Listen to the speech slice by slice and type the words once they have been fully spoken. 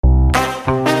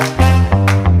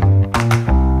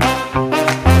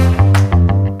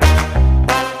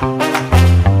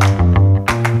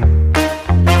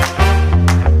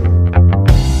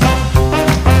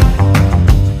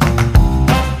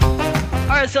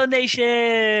RSL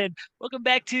Nation? Welcome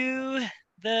back to The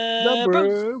the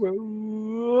bros. bro.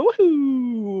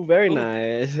 Woohoo! Very Oh,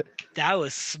 nice. that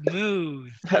was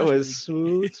smooth. That That was was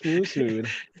really smooth, smooth, smooth.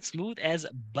 smooth as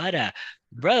butter,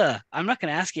 brother. I'm not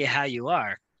gonna ask you how you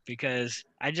are because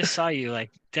I just saw you.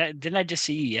 Like, didn't I just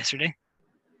see you yesterday?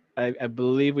 I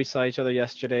believe we saw each other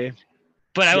yesterday.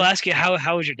 But I will Yeah, ask you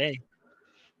how was your day?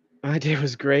 my day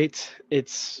was great.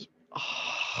 It's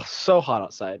so hot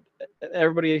outside.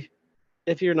 Everybody,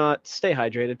 if you're not, stay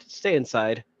hydrated. Stay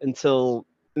inside until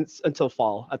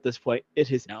fall. At this point,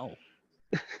 it is No,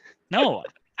 no.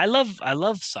 I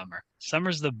love summer.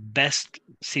 Summer's the best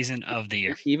season of the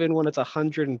year. even when it's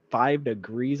 105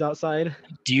 degrees outside.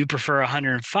 Do you prefer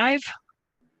 105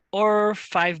 or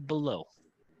five below?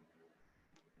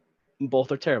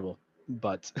 Both are terrible,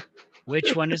 but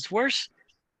Which one is worse?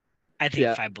 I think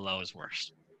yeah, five below is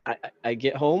worse. I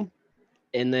get home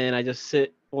and then I just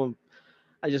sit. Well,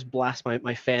 I just blast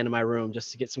my fan in my room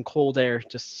just to get some cold air,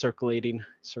 just circulating.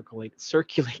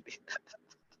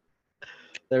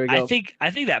 There we I go. think I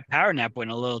think that power nap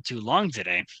went a little too long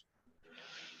today.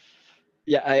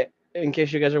 Yeah, in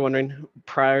case you guys are wondering,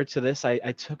 prior to this, I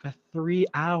took a 3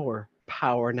 hour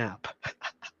power nap.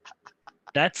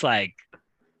 That's like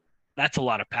that's a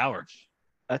lot of power.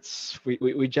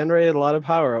 We generated a lot of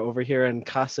power over here in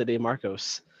Casa de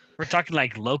Marcos. We're talking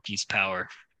like Loki's power.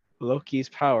 Loki's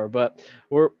power, but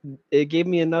we're it gave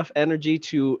me enough energy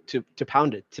to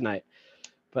pound it tonight.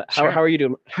 But how Sure. are you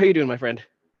doing? How are you doing, my friend?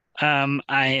 I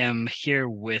am here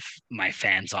with my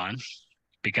fans on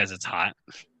because it's hot,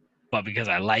 but because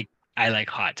I like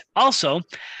hot. Also,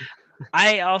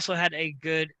 I also had a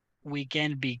good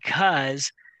weekend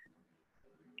because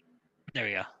there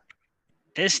we go.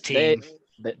 This They team,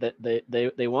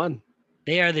 they won.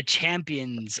 they are the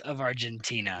champions of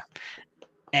Argentina.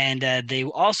 And they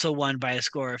also won by a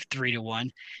score of 3-1.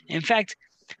 In fact,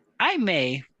 I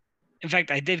may In fact,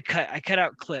 I cut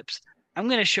out clips. I'm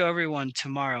going to show everyone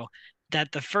tomorrow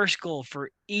that the first goal for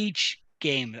each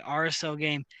game, the RSL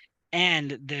game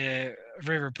and the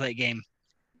River Plate game,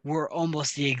 were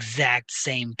almost the exact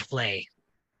same play.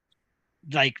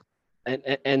 Like,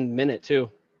 And minute too.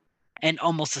 and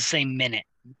almost the same minute.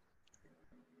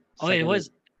 Oh, it Second minute. was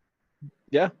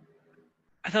Yeah.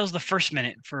 I thought it was the first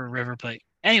minute for River Plate.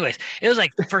 Anyways, it was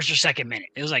like first or second minute.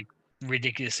 It was like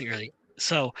ridiculously early.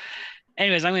 So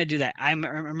anyways, I'm gonna do that. I'm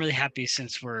really happy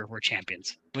since we're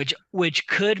champions, which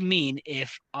could mean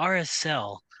if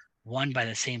RSL won by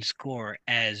the same score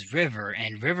as River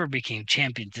and River became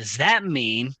champion, does that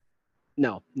mean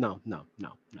No, no, no,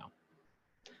 no, no.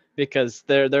 Because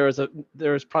there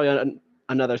was probably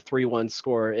another 3-1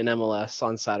 score in MLS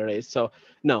on Saturday. So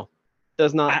no,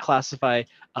 does not I, classify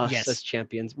us as yes,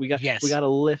 champions. We yes. got to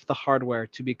lift the hardware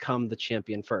to become the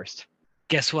champion first.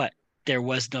 Guess what? There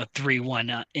was no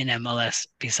 3-1 in MLS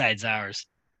besides ours.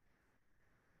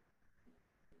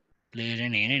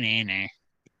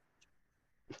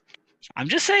 I'm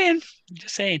just saying. I'm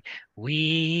just saying.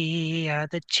 We are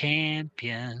the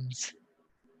champions,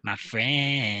 my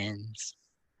friends.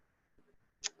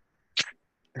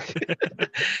 All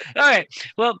right.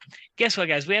 Well, guess what,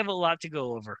 guys? We have a lot to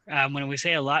go over. When we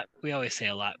say a lot, we always say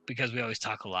a lot because we always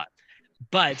talk a lot.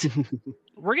 But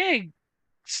we're gonna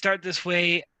start this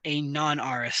way a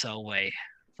non-RSL way.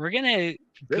 We're gonna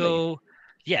Really? go.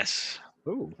 Yes,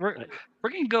 Ooh. we're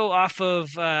gonna go off of.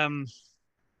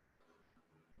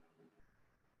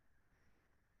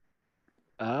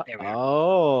 There we are.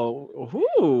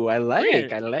 Ooh, We're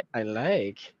gonna I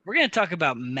like. we're gonna talk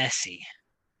about Messi.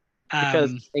 Because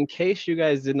Um, in case you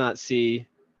guys did not see,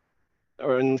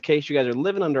 or in case you guys are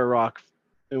living under a rock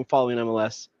and following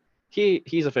MLS,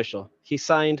 he's official. He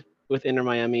signed with Inter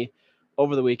Miami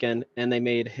over the weekend, and they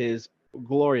made his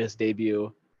glorious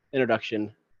debut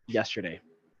introduction yesterday.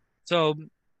 so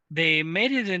they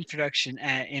made his introduction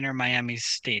at Inter Miami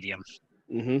Stadium.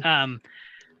 Hmm. Um,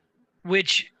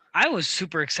 which I was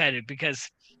super excited because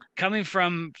coming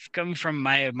from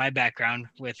my background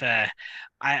with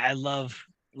I love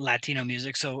Latino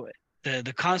music. So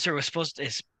the concert was supposed to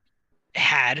is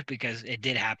had because it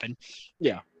did happen.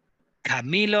 Yeah,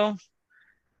 Camilo,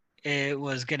 it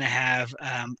was gonna have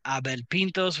Abel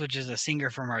Pintos, which is a singer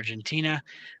from Argentina.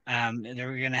 They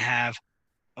were gonna have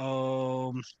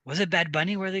was it Bad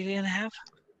Bunny? Were they gonna have?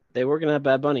 they were gonna have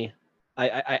Bad Bunny.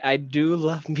 I do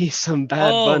love me some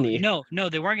Bad Oh Bunny. no, no,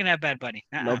 they weren't gonna have Bad Bunny.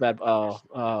 No bad. Oh.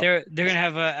 They're gonna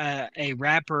have a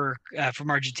rapper from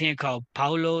Argentina called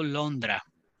Paulo Londra,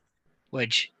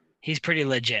 which he's pretty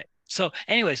legit. So,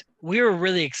 anyways, we were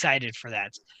really excited for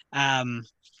that. Um,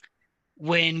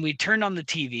 when we turned on the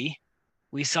TV,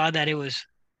 we saw that it was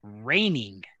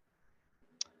raining.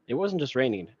 it wasn't just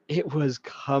raining; it was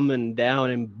coming down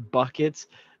in buckets.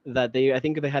 That I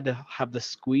think they had to have the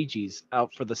squeegees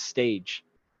out for the stage.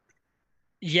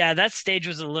 Yeah, that stage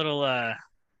was a little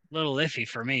iffy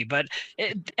for me. But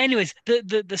anyways,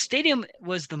 the stadium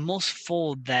was the most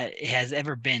full that it has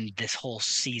ever been this whole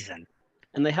season.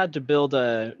 And they had to build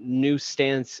a new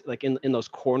stands like in those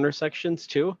corner sections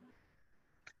too.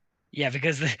 Yeah,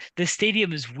 because the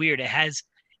stadium is weird.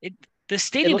 It the It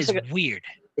stadium looks is like weird.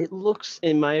 it looks,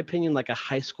 in my opinion, like a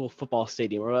high school football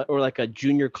stadium or like a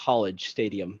junior college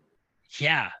stadium.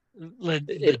 Yeah, It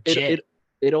it legit. it,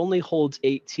 it only holds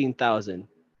 18,000,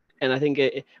 and I think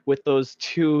with those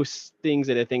two things,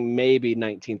 I think maybe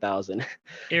 19,000.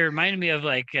 It reminded me of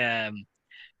like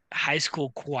high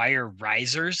school choir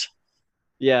risers.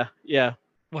 Yeah, yeah,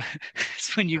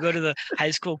 It's when you go to the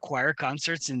high school choir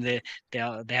concerts and they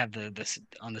have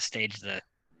on the stage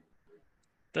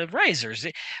the risers.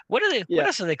 What are they? What yeah,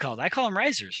 else are they called? I call them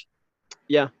risers.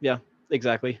 yeah, yeah,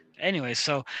 exactly. Anyway,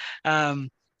 so um,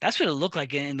 that's what it looked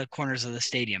like in the corners of the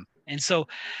stadium. And so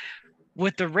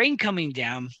with the rain coming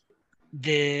down,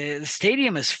 the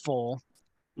stadium is full.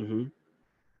 Hmm.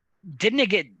 Didn't it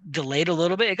get delayed a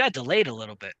little bit? It got delayed a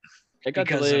little bit It got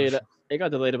because of delayed. It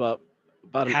got delayed about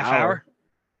an half hour.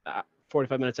 hour,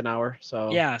 45 minutes an hour.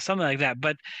 So Yeah, something like that.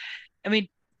 But I mean,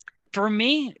 for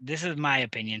me, this is my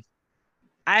opinion.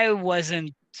 I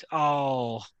wasn't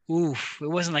oh oof. It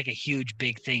wasn't like a huge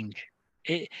big thing.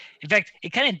 It in fact, it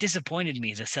kind of disappointed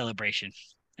me as a celebration.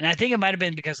 And I think it might have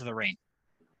been because of the rain.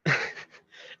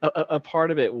 a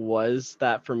part of it was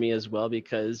that for me as well,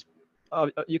 because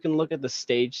you can look at the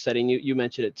stage setting. You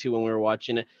mentioned it too when we were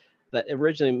watching it, that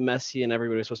originally Messi and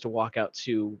everybody was supposed to walk out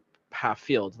to half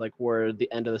field, like where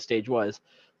the end of the stage was,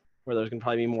 where there's gonna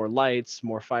probably be more lights,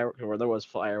 more fireworks, or there was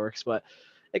fireworks, but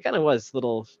it kind of was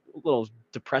little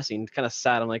depressing, kind of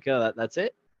sad. I'm like, oh, that's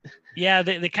it. Yeah,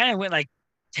 they kind of went like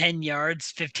 10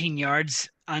 yards, 15 yards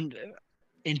on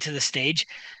into the stage.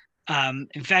 In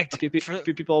A fact, few for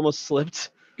few people almost slipped.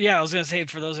 yeah, I was gonna say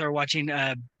for those that are watching,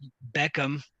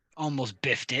 Beckham almost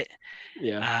biffed it.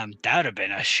 Yeah. That would have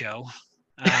been a show.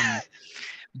 Um,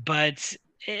 but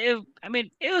I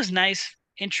mean, it was nice.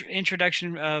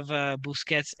 Introduction of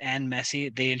Busquets and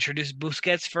Messi. They introduced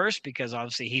Busquets first because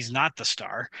obviously he's not the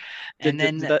star, Did, and did,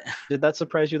 then did that did that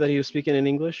surprise you that he was speaking in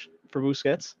English for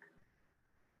Busquets?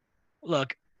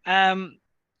 look, um,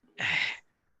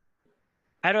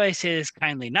 how do I say this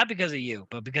kindly? Not because of you,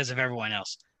 but because of everyone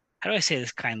else. How do I say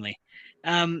this kindly?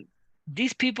 Um,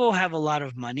 these people have a lot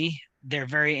of money. They're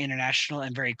very international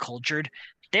and very cultured.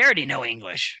 They already know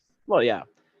English. Well, yeah.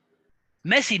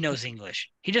 Messi knows English.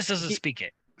 He just doesn't He speak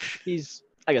it. he's,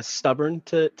 I guess, stubborn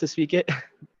to speak it.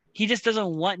 He just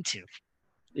doesn't want to.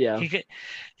 Yeah. He could,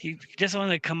 he just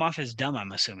wanted to come off as dumb,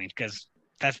 I'm assuming, because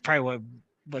that's probably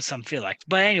what some feel like.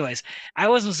 But anyways, I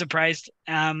wasn't surprised.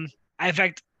 In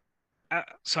fact,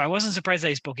 so I wasn't surprised that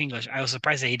he spoke English. I was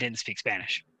surprised that he didn't speak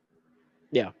Spanish.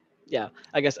 Yeah. Yeah.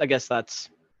 I guess that's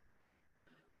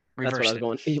what I Reversed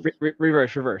was it. going.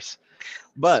 Reverse.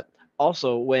 But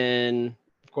also when,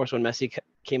 of course, when Messi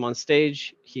came on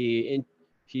stage, he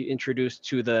introduced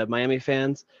to the Miami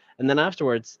fans, and then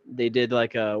afterwards they did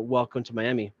like a welcome to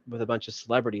Miami with a bunch of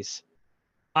celebrities.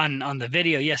 On the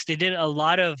video, yes, they did a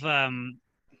lot of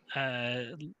uh,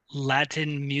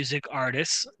 Latin music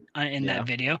artists in that Yeah.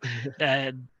 video.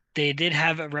 Uh, they did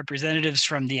have representatives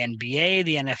from the NBA,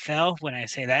 the NFL. When I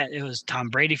say that, it was Tom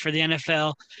Brady for the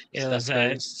NFL. It Steph was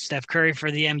Curry, Steph Curry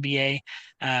for the NBA.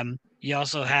 You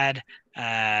also had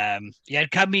you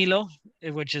had Camilo,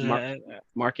 which is Mark a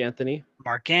Mark Anthony,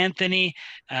 Mark Anthony.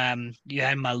 You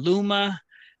had Maluma.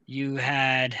 You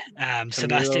had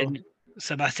Camilo,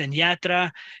 Sebastian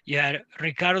Yatra. You had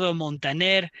Ricardo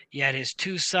Montaner. You had his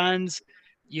two sons.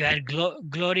 You had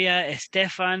Gloria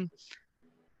Estefan.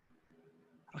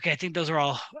 Okay, I think those are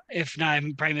all. If not, I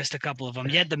probably missed a couple of them.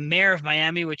 You had the mayor of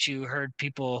Miami, which you heard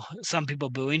some people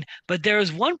booing, but there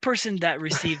was one person that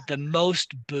received the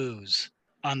most boos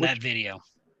on that which, video.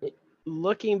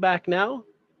 looking back now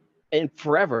and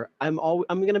forever, I'm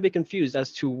gonna be confused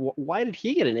as to why did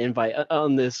he get an invite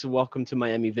on this Welcome to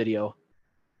Miami video,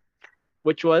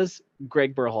 which was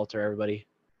Greg Berhalter. Everybody,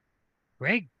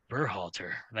 Greg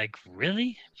Berhalter, like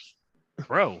really,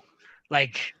 bro,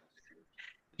 like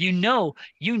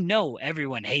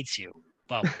everyone hates you.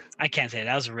 Well, I can't say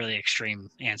that was a really extreme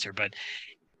answer, but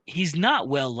he's not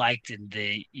well liked in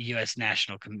the U.S.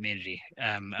 national community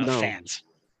of no, fans.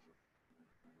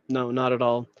 no, not at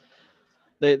all.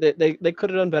 They could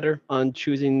have done better on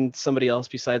choosing somebody else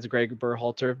besides Greg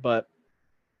Berhalter, but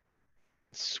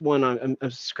it's one I'm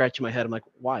scratching my head. I'm like,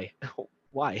 why,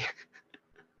 why?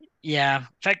 Yeah, in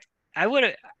fact, I would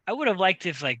have liked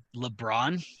if like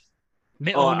LeBron.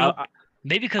 Oh, Oh no,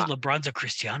 maybe because LeBron's a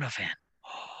Cristiano fan.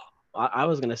 I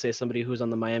was gonna say somebody who's on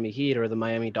the Miami Heat or the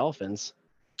Miami Dolphins.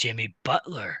 Jimmy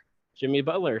Butler. Jimmy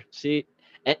Butler. See,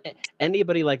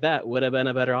 anybody like that would have been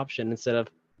a better option instead of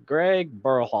Greg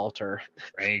Berhalter.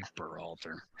 Greg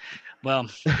Berhalter. Well,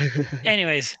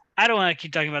 anyways, I don't want to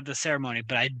keep talking about the ceremony,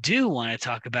 but I do want to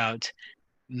talk about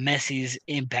Messi's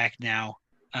impact now.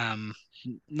 Um,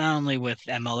 Not only with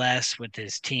MLS, with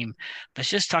his team, let's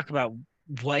just talk about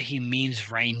what he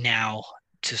means right now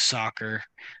to soccer,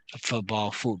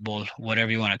 football,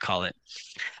 whatever you want to call it.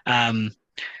 Um,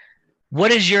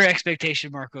 what is your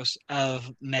expectation, Marcos, of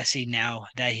Messi now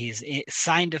that he's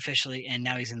signed officially and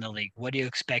now he's in the league? What do you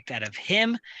expect out of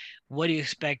him? What do you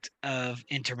expect of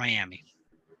Inter Miami?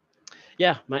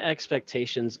 Yeah, my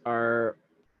expectations are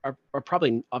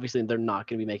probably obviously they're not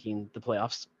going to be making the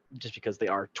playoffs just because they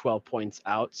are 12 points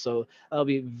out, so that'll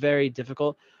be very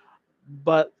difficult.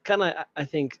 But kind of, I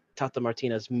think Tata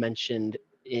Martinez mentioned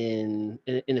in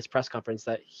his press conference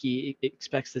that he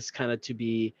expects this kind of to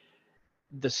be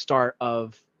the start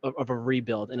of a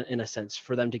rebuild in a sense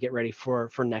for them to get ready for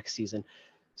next season.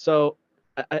 So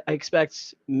I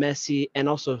expect Messi and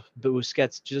also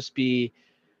Busquets to just be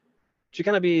to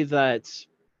kind of be that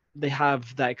they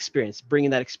have that experience, bringing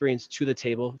that experience to the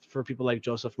table for people like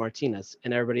Joseph Martinez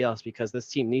and everybody else because this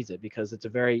team needs it because it's a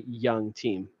very young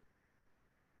team.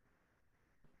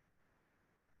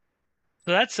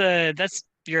 So that's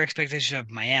your expectation of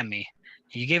Miami.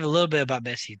 You gave a little bit about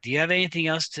Messi. Do you have anything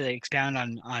else to expound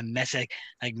on Messi?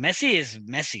 Like Messi is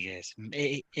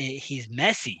he's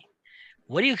Messi.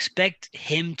 What do you expect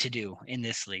him to do in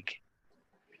this league?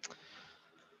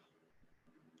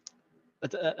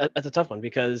 That's a tough one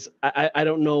because I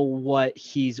don't know what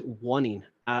he's wanting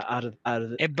out of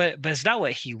the, But it's not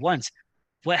what he wants.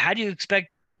 What How do you expect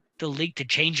the league to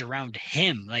change around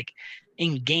him? Like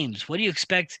in games, what do you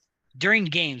expect during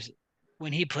games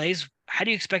when he plays? How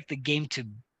do you expect the game to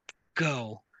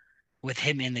go with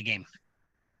him in the game?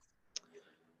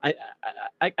 I,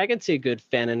 I can see a good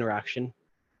fan interaction.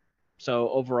 So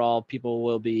overall, people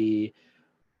will be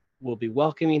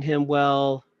welcoming him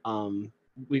well.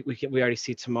 We already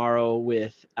see tomorrow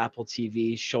with Apple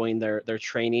TV showing their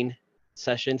training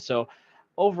session. So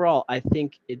overall, I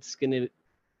think it's gonna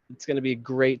be a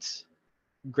great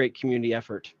community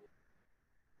effort.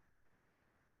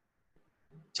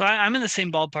 So I'm in the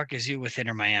same ballpark as you with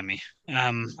Inter Miami.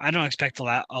 I don't expect a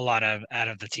lot of out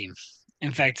of the team.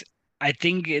 In fact, I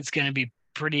think it's going to be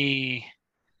pretty.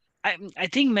 I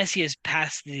think Messi is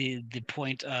past the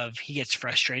point of he gets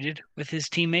frustrated with his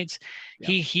teammates. Yeah.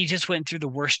 He just went through the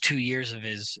worst 2 years of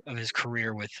his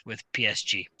career with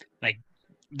PSG. Like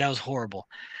that was horrible.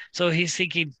 So he's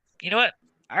thinking, you know what?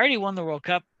 I already won the World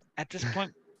Cup. At this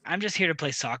point, I'm just here to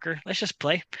play soccer. Let's just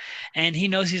play. And he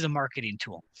knows he's a marketing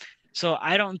tool. So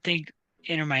I don't think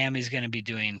Inter Miami is going to be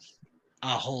doing a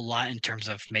whole lot in terms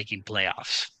of making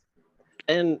playoffs.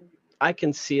 And I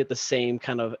can see it the same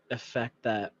kind of effect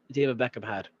that David Beckham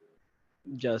had,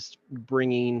 just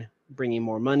bringing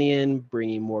more money in,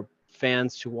 bringing more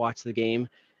fans to watch the game,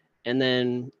 and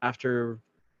then after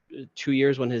 2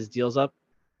 years when his deal's up,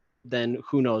 then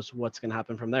who knows what's going to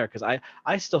happen from there? Because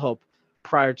I still hope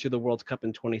prior to the World Cup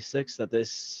in 26 that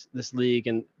this league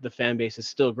and the fan base is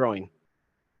still growing.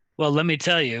 Well, let me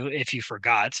tell you, if you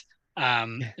forgot,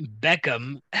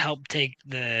 Beckham helped take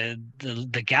the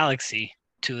Galaxy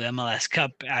to the MLS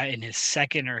Cup in his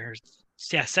second or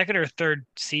third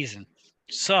season.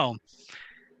 So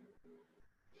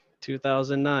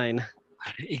 2009.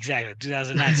 exactly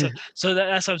 2009.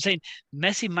 That's what I'm saying.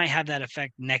 Messi might have that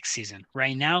effect next season.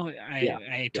 Right now, Yeah,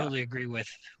 I yeah. totally agree with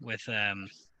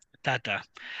Tata,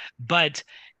 but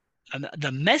the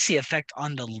Messi effect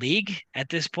on the league at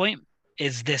this point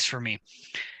is this for me.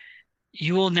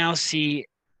 You will now see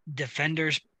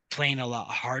defenders playing a lot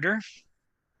harder.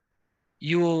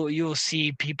 You will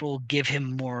see people give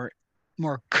him more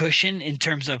cushion in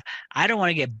terms of I don't want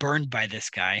to get burned by this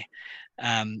guy.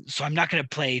 So I'm not going to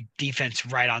play defense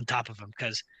right on top of him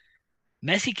because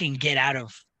Messi can get out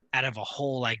of a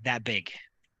hole like that big.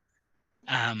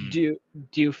 Um, Do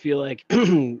you feel like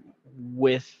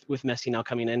with Messi now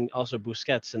coming in, also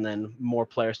Busquets, and then more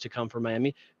players to come for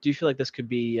Miami, do you feel like this could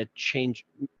be a change?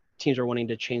 Teams are wanting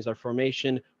to change their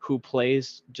formation. Who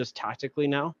plays just tactically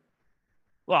now?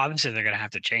 well, obviously they're going to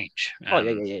have to change. Oh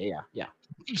yeah, yeah, yeah, yeah,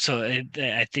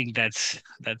 yeah. I think that's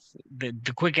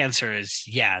the quick answer is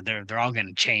yeah, they're all going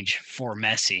to change for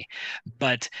Messi,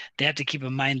 but they have to keep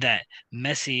in mind that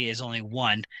Messi is only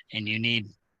one, and you need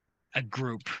a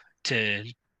group to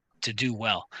to do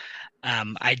well.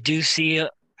 I do see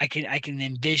I can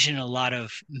envision a lot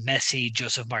of Messi,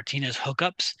 Joseph Martinez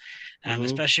hookups, Hmm.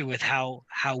 especially with how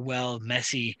well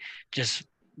Messi just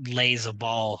lays a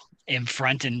ball in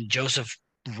front and Joseph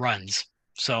runs.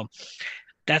 So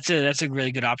that's a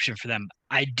really good option for them.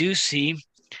 I do see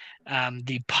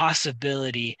the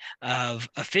possibility of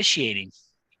officiating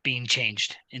being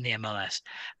changed in the MLS.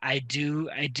 I do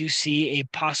see a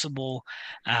possible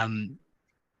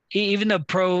even though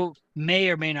Pro may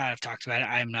or may not have talked about it,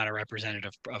 I am not a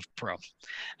representative of Pro,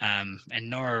 and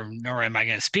nor am I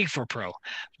going to speak for Pro,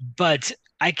 but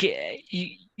I can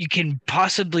you can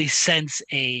possibly sense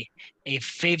a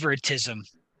favoritism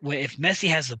if Messi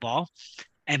has the ball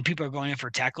and people are going in for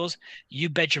tackles. You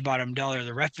bet your bottom dollar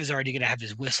the ref is already going to have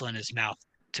his whistle in his mouth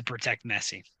to protect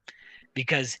Messi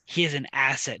because he is an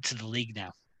asset to the league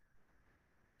now.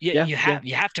 You Yeah, you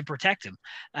yeah. have to protect him.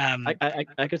 I, Um, I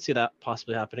I could see that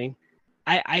possibly happening.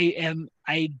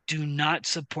 I do not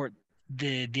support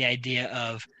the idea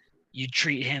of you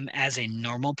treat him as a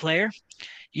normal player.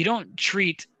 You don't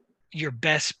treat your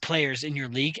best players in your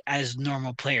league as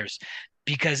normal players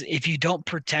because if you don't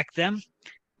protect them,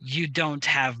 you don't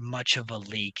have much of a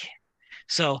league.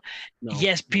 So, No,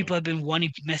 yes, no. people have been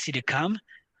wanting Messi to come,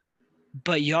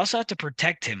 but you also have to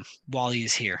protect him while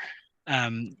he's here.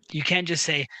 You can't just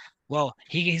say, well,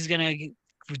 he's going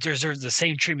to deserve the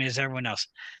same treatment as everyone else.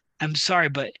 I'm sorry,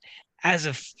 but as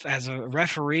a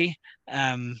referee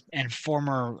and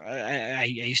former, I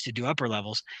used to do upper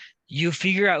levels. You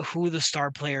figure out who the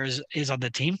star players is on the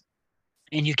team,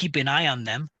 and you keep an eye on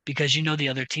them because you know the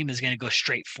other team is going to go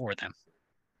straight for them.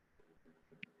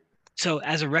 So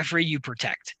as a referee, you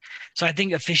protect. So I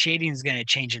think officiating is going to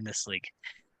change in this league,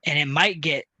 and it might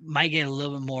get a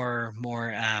little bit more.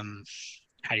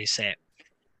 How do you say it?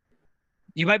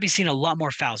 You might be seeing a lot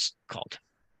more fouls called,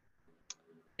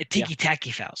 Yeah, tiki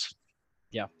tacky fouls.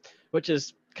 yeah. Which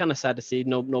is kind of sad to see.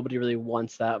 No, nobody really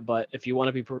wants that. But if you want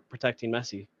to be protecting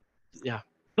Messi, yeah,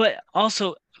 But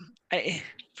also,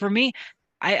 for me,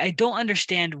 I don't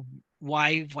understand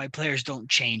why players don't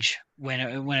change when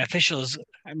officials.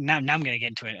 Now I'm gonna get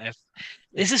into it.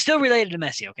 This is still related to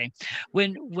Messi, okay?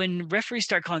 When referees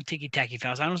start calling tiki tacky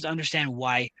fouls, I don't understand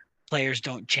why players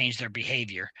don't change their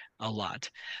behavior a lot.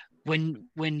 When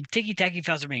tiki tacky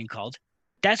fouls are being called,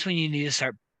 that's when you need to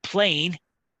start playing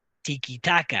tiki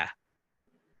taka.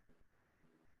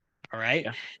 All right.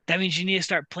 yeah, That means you need to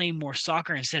start playing more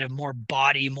soccer instead of more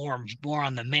body, more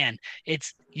on the man.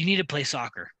 It's you need to play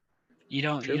soccer. You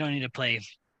true. don't need to play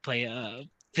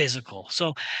physical.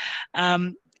 So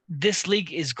um this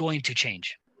league is going to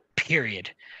change.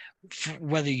 Period.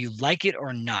 Whether you like it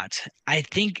or not. I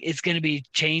think it's going to be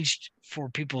changed for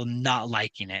people not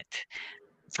liking it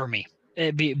for me.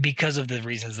 Because of the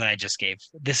reasons that I just gave.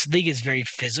 This league is very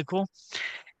physical,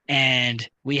 and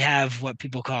we have what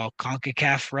people call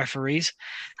CONCACAF referees,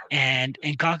 and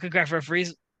CONCACAF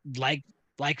referees like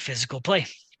like physical play.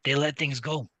 They let things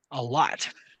go a lot.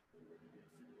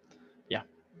 Yeah.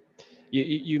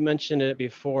 You mentioned it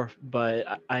before,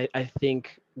 but I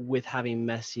think with having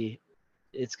Messi,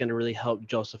 it's going to really help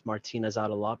Joseph Martinez out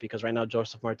a lot because right now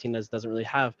Joseph Martinez doesn't really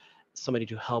have somebody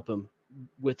to help him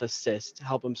with assists,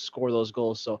 help him score those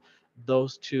goals. So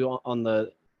those two on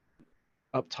the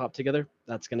up top together,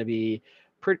 that's going to be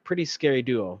pretty scary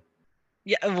duo.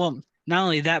 Yeah, well, not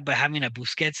only that, but having a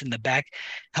Busquets in the back Yeah,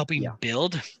 helping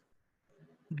build,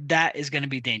 that is going to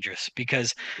be dangerous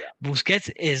because yeah,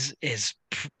 Busquets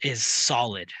is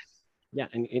solid. yeah,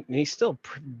 and he's still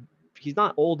he's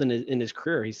not old in his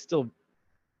career. He's still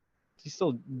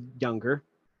younger.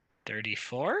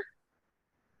 34?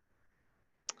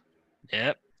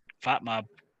 Yep. Fatma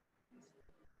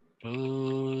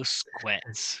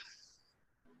Busquets.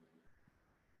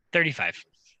 35.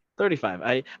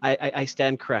 35. I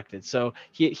stand corrected. So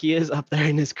he is up there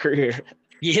in his career.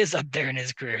 He is up there in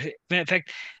his career. In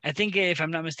fact, I think if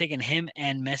I'm not mistaken, him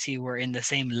and Messi were in the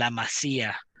same La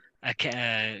Masia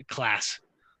class,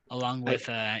 along I with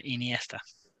Iniesta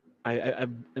I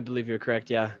believe you're correct.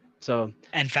 Yeah. So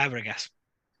and Fabregas.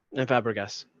 and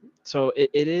Fabregas. So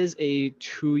it is a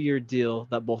 2-year deal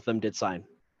that both of them did sign.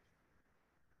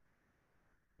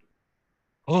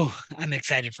 Oh, I'm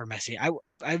excited for Messi.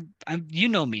 You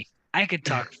know me. I could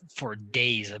talk for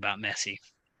days about Messi.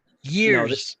 No,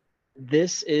 Years.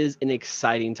 this is an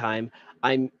exciting time.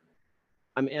 I'm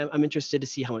I'm interested to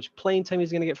see how much playing time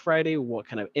he's going to get Friday, what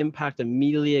kind of impact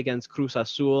immediately against Cruz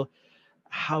Azul,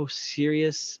 how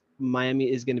serious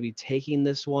Miami is going to be taking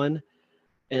this one,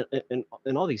 and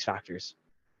all these factors.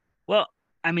 Well,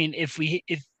 I mean, if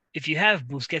you have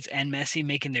Busquets and Messi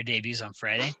making their debuts on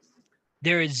Friday,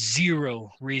 there is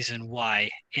zero reason why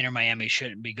Inter Miami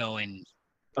shouldn't be going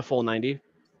A full 90.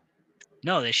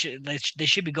 No, they should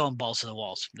be going balls to the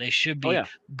walls. They should Oh be yeah.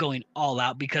 going all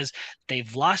out because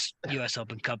they've lost U.S.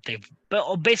 Open Cup. They've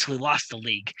basically lost the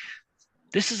league.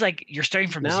 This is like you're starting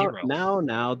from Now, zero.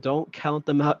 now, don't count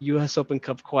them out. U.S. Open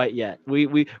Cup quite yet. We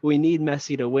need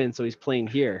Messi to win, so he's playing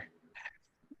here.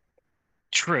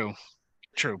 True,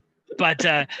 true. But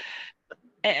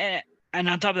and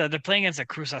on top of that, they're playing against a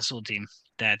Cruz Azul team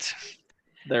that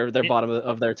They're it, bottom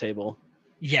of their table.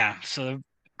 yeah, so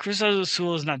Cruz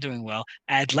Azul is not doing well.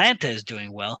 Atlanta is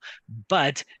doing well,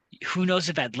 but who knows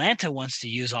if Atlanta wants to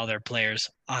use all their players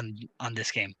on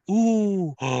this game?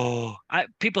 Ooh, oh,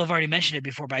 people have already mentioned it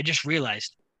before, but I just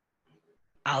realized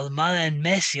Almada and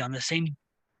Messi on the same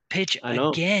pitch I know.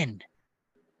 again.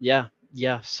 Yeah,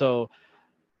 yeah. So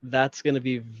that's going to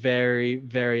be very,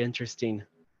 very interesting.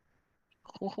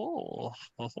 Oh,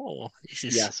 this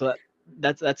Yeah. is So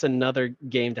that's another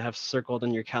game to have circled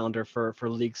in your calendar for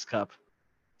Leagues Cup.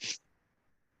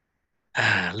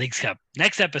 Leagues Cup.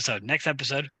 Next episode,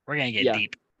 we're gonna get Yeah,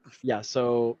 deep. yeah.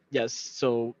 So yes.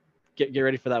 So get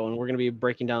ready for that one. We're going to be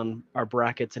breaking down our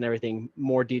brackets and everything,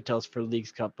 more details for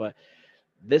Leagues Cup. But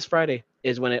this Friday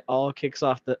is when it all kicks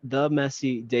off. The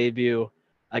Messi debut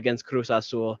against Cruz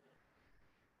Azul.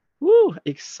 Woo!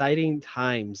 Exciting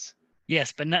times.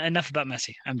 Yes, but enough about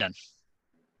Messi. I'm done.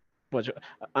 Which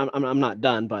I'm not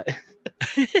done, but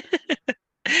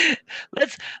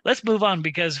let's let's move on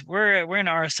because we're an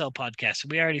RSL podcast.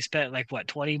 We already spent like what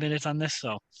 20 minutes on this,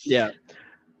 so yeah.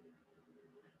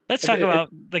 let's If, talk if, about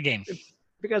the game. if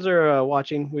you guys are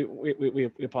watching, we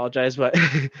apologize, but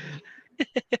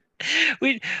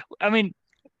we, I mean,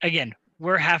 again,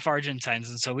 we're half Argentines,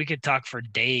 and so we could talk for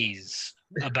days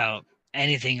about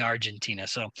anything Argentina.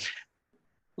 So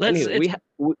let's. anyway, It's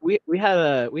we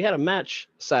had a match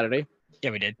Saturday yeah,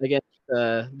 we did. against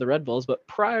the Red Bulls, but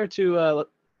prior to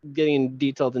getting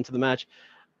detailed into the match,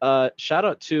 shout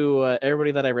out to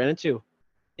everybody that I ran into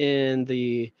in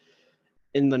the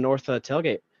North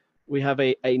tailgate. We have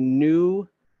a new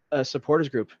supporters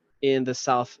group in the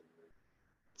south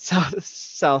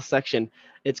section.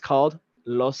 It's called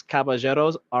Los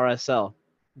Caballeros RSL.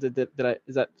 Did I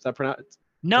is that pronounced? Is that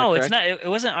No, it's correct? not. It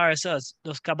wasn't RSL. It's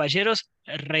Los Caballeros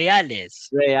Reales.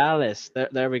 Reales.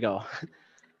 There we go.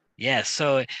 Yes.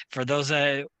 So for those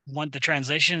that want the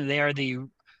translation, they are the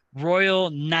Royal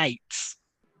Knights.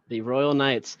 The Royal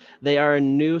Knights. They are a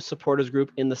new supporters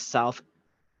group in the south,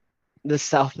 the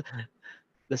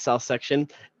south section.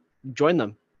 Join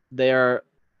them. They are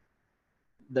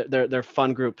they're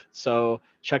fun group. So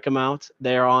check them out.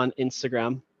 They're on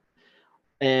Instagram.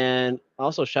 And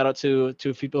also shout out to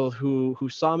people who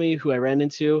saw me, who I ran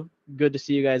into. Good to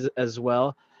see you guys as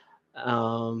well.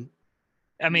 Um,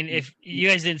 I mean, if you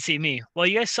guys didn't see me, well,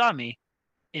 you guys saw me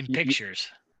in you, pictures.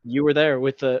 you were there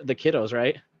with the kiddos,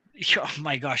 right? Oh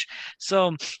my gosh.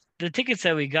 So the tickets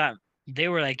that we got, they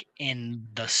were like in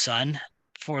the sun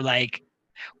for like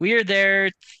we were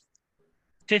there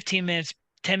 15 minutes,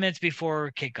 10 minutes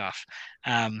before kickoff.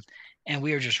 Um, and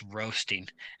we were just roasting.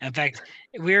 In fact,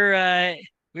 we're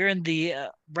in the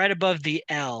right above the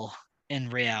L in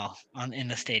Real in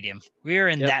the stadium. We were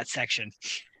in Yep. that section.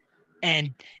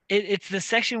 And it's the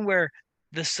section where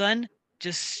the sun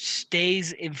just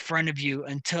stays in front of you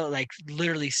until it like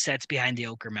literally sets behind the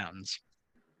Ochre Mountains.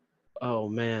 Oh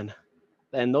man.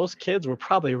 And those kids were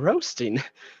probably roasting.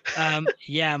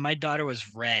 Yeah, my daughter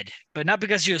was red, but not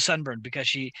because she was sunburned, because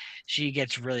she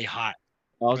gets really hot.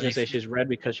 I was gonna Really say she's red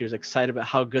because she was excited about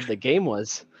how good the game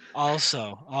was.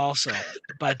 also.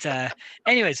 But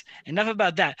anyways, enough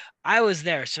about that. I was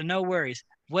there, so no worries.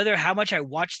 Whether how much I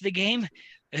watched the game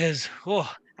is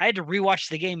I had to rewatch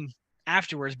the game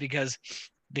afterwards because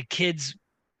the kids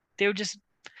they were just,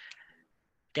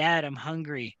 Dad, I'm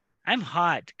hungry. I'm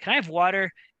hot. Can I have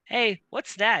water? Hey,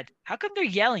 what's that? How come they're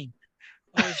yelling?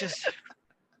 Oh,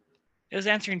 it was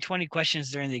answering 20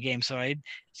 questions during the game. So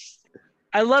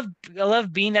I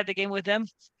love being at the game with them,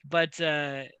 but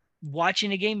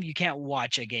watching a game, you can't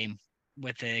watch a game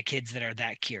with the kids that are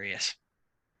that curious.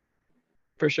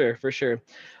 For sure, for sure.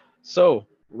 So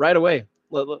right away,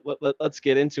 let's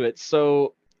get into it.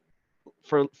 So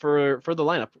for the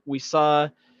lineup, we saw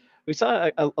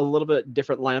a little bit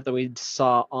different lineup than we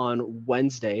saw on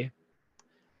Wednesday.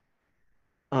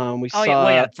 We Oh yeah,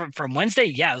 well saw yeah, from Wednesday,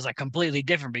 yeah, it was like completely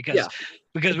different because yeah,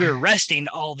 we were resting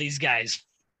all these guys.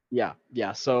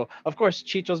 yeah. So of course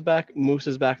Chicho's back, Moose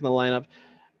is back in the lineup.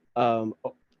 Um,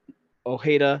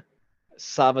 Ojeda,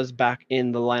 Sava's back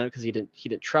in the lineup because he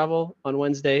didn't travel on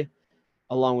Wednesday,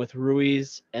 along with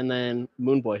Ruiz and then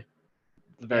Moonboy,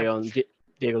 the very Yep. own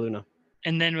Diego Luna,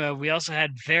 And then we also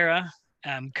had Vera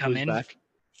come who's in back.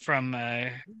 from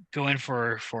go in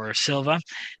for Silva,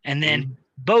 and then Mhm.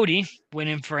 Bodie went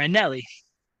in for Anelli,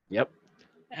 Yep.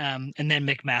 and then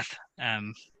McMath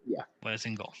Yeah. was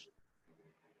in goal.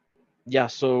 Yeah.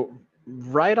 So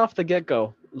right off the get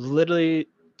go, literally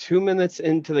 2 minutes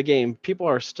into the game, people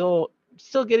are still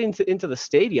getting into the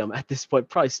stadium at this point,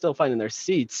 probably still finding their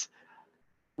seats.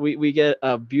 We get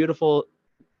a beautiful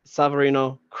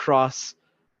Savarino cross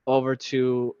over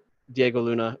to Diego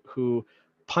Luna, who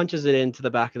punches it into the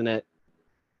back of the net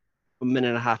a minute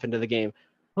and a half into the game.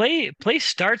 Play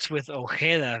starts with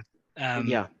Ojeda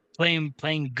Yeah,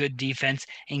 playing good defense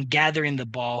and gathering the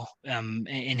ball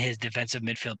in his defensive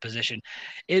midfield position.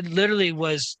 It literally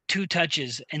was two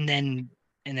touches and then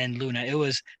Luna. It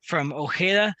was from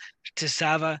Ojeda to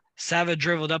Sava. Sava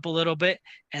dribbled up a little bit,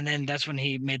 and then that's when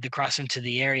he made the cross into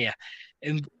the area.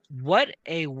 And what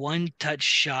a one-touch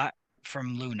shot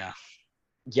from Luna.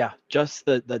 yeah, just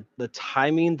the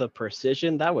timing, the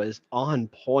precision, that was on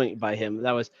point by him.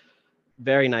 That was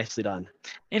very nicely done.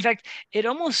 In fact, it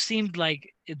almost seemed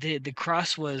like the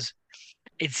cross was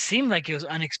it seemed like it was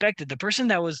unexpected. The person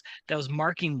that was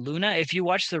marking Luna, if you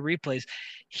watch the replays,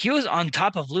 he was on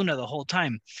top of Luna the whole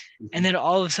time. And Mhm. then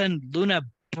all of a sudden Luna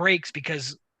breaks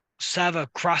because Sava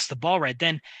crossed the ball right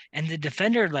then, and the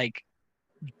defender like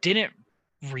didn't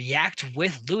react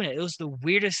with Luna. It was the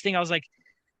weirdest thing. I was like,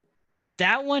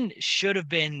 that one should have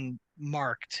been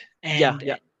marked. Yeah, And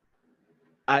yeah.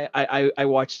 I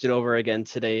watched it over again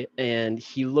today, and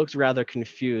he looked rather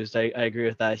confused. I agree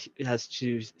with that.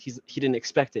 He didn't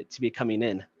expect it to be coming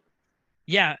in.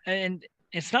 yeah, and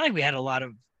it's not like we had a lot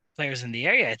of players in the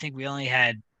area. I think we only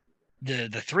had the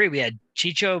three. We had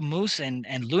Chicho, Moose, and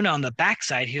Luna on the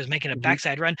backside. He was making a Hmm.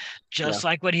 backside run, Yeah, just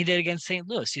like what he did against St.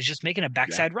 Louis. He's just making a yeah,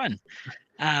 backside run.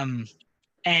 Um,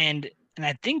 and and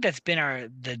I think that's been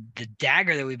the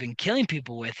dagger that we've been killing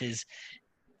people with is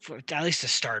at least to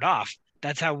start off.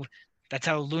 That's how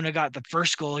Luna got the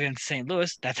first goal against St.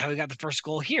 Louis. That's how he got the first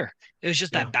goal here. It was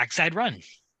just yeah. that backside run.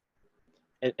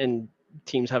 And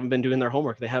teams haven't been doing their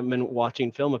homework. They haven't been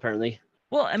watching film apparently.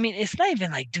 Well, I mean, it's not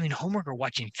even like doing homework or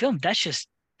watching film. That's just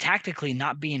tactically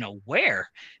not being aware.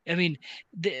 I mean,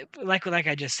 like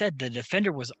I just said, the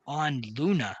defender was on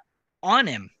Luna, on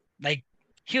him, like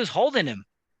he was holding him.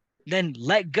 Then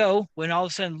let go when all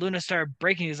of a sudden Luna started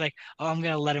breaking. He's like, "Oh, I'm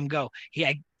gonna let him go."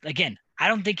 Again, I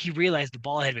don't think he realized the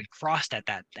ball had been crossed at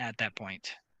that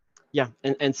point. Yeah,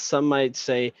 and some might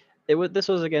say this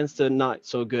was against a not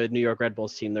so good New York Red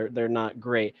Bulls team. They're not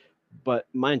great, but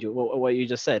mind you, what you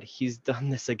just said, he's done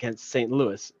this against St.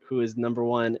 Louis, who is number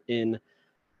one in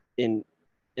in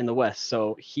the West.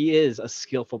 So he is a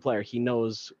skillful player. He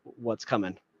knows what's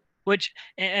coming. Which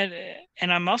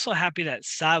and I'm also happy that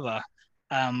Saba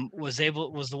was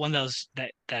the one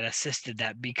that assisted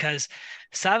that because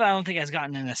Sava I don't think has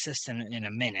gotten an assist in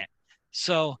a minute.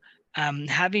 So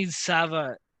having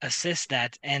Sava assist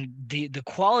that and the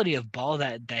quality of ball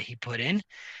that he put in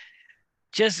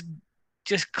just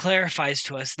just clarifies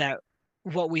to us that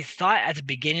what we thought at the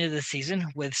beginning of the season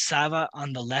with Sava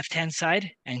on the left hand side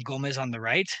and Gomez on the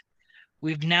right,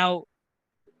 we've now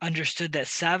understood that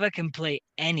Sava can play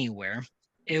anywhere.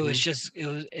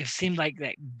 Mhm. It seemed like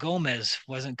that Gomez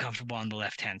wasn't comfortable on the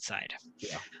left hand side.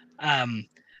 Yeah. Um,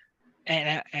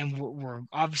 and we're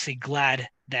obviously glad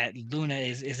that Luna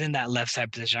is in that left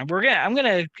side position.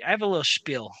 I have a little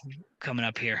spiel coming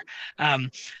up here.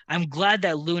 Um, I'm glad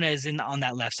that Luna is in on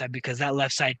that left side because that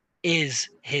left side is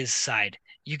his side.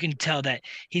 You can tell that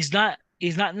he's not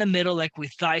in the middle like we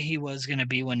thought he was going to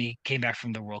be when he came back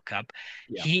from the World Cup.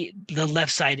 Yeah. The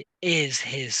left side is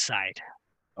his side.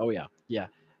 Oh yeah. Yeah.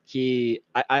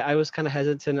 I was kind of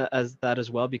hesitant as that as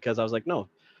well because I was like, no,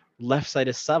 left side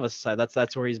is Sava's side.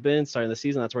 That's where he's been starting the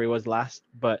season. That's where he was last.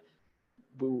 But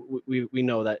we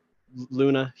know that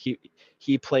Luna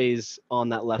he plays on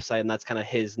that left side and that's kind of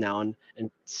his now. And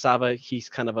Sava he's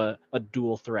kind of a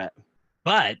dual threat.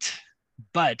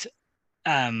 But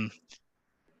um,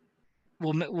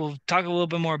 we'll talk a little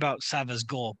bit more about Sava's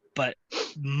goal, but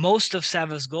most of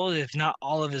Sava's goals, if not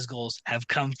all of his goals, have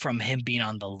come from him being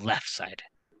on the left side.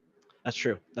 That's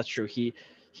true. That's true. He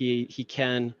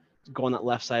can go on that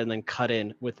left side and then cut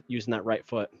in with using that right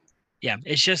foot. Yeah,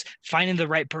 it's just finding the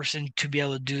right person to be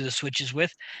able to do the switches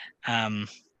with. Um,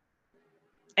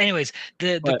 anyways,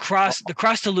 But the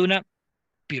cross to Luna,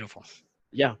 beautiful.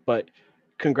 but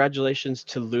congratulations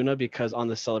to Luna because on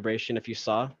the celebration, if you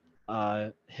saw,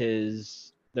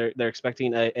 his they're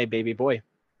expecting a baby boy.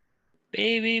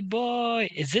 Baby boy,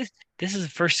 this is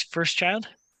the first child?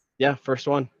 Yeah, first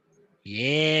one.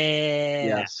 Yeah,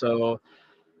 Yeah. so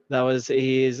that was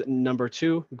his number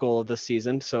two goal of the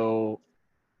season. So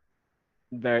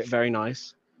very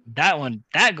nice.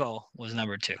 That goal was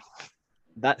number 2.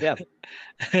 That yeah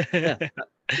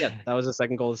that was the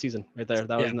second goal of the season right there.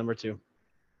 That Yeah. was number 2.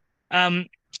 Um,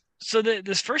 so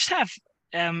this first half,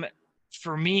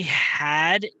 for me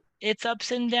had its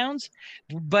ups and downs,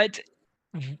 but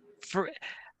for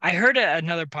I heard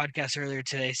another podcast earlier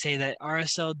today say that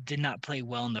RSL did not play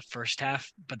well in the first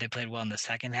half, but they played well in the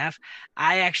second half.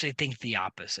 I actually think the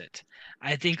opposite.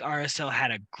 I think RSL had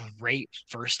a great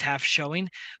first half showing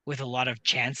with a lot of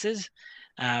chances.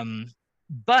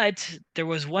 But there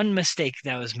was one mistake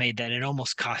that was made that it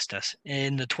almost cost us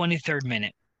in the 23rd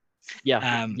minute.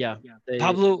 Yeah, Um, yeah. They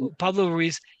Pablo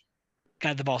Ruiz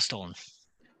got the ball stolen.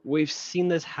 We've seen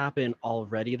this happen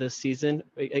already this season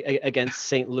against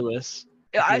St. Louis,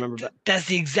 if you remember. That's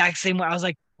the exact same way. I was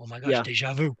like, oh my gosh, Yeah,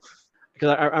 deja vu.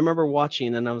 because I remember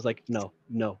watching and I was like, no,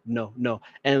 no, no, no.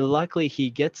 And luckily he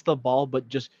gets the ball, but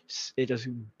it just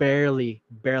barely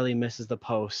misses the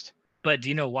post. But do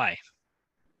you know why?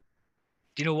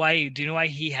 Do you know why? Do you know why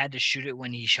he had to shoot it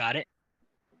when he shot it?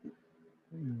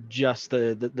 Just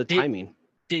the Did timing.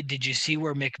 did you see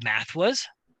where McMath was?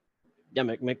 Yeah, He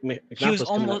McMath was was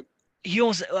coming almost out. he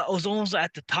was almost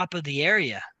at the top of the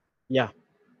area. Yeah.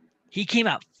 He came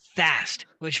out fast,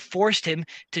 which forced him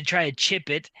to try to chip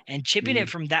it, and chipping it Mhm.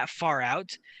 from that far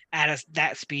out at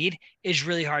that speed is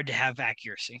really hard to have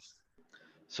accuracy.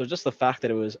 So just the fact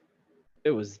that it was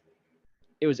it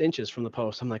was inches from the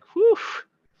post. I'm like, whew,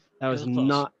 that It was was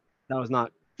close.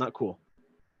 not cool.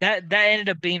 That ended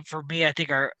up being for me, I think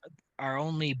our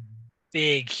only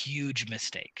big huge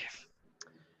mistake,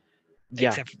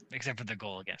 Yeah. except for the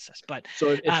goal against us. But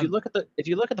So if you um, look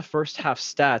at the first half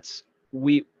stats,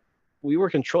 we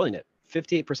were controlling it,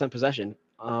 58% possession,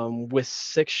 with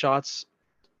 6 shots,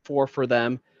 4 for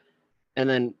them, and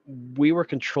then we were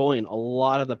controlling a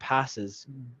lot of the passes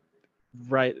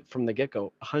right from the get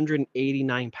go.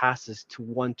 189 passes to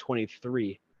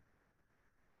 123.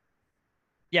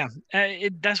 yeah,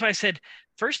 that's why I said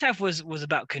first half was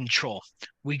about control.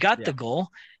 We got the Yeah. goal,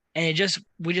 and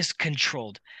we just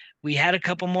controlled. We had a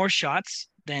couple more shots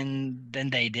than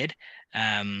they did,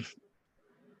 um,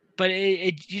 but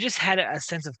you just had a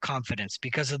sense of confidence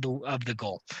because of the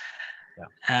goal.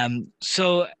 Yeah.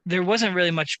 So there wasn't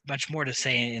really much more to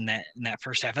say in that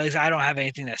first half. At least I don't have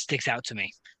anything that sticks out to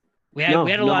me. No, no,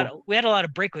 We had a lot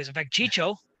of breakaways. In fact,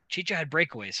 Chicho had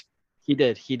breakaways. he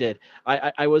did. He did.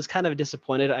 I was kind of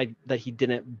disappointed that he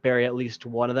didn't bury at least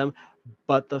one of them,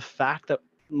 but the fact that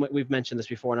we've mentioned this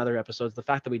before in other episodes, the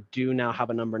fact that we do now have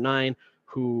a number 9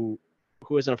 who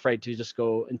who isn't afraid to just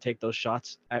go and take those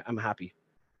shots, I'm happy.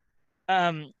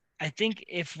 I think um,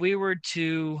 if we were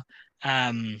to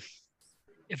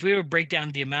break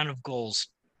down the amount of goals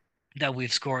that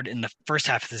we've scored in the first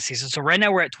half of the season, so right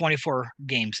now we're at 24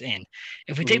 games in.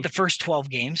 If we take Hmm. the first 12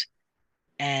 games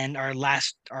and our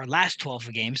last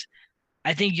 12 games,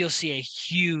 I think you'll see a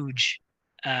huge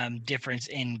difference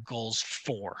in goals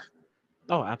for.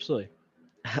 Oh, absolutely.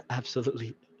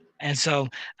 Absolutely. And so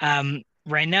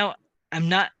right now, I'm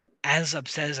not as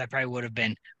upset as I probably would have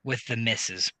been with the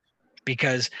misses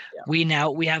because Yeah.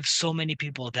 we have so many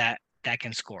people that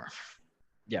can score.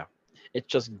 Yeah. It's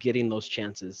just getting those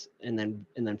chances and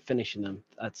then finishing them.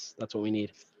 That's what we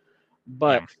need. Yeah.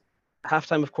 But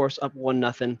halftime, of course, up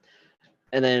 1-0,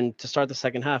 and then to start the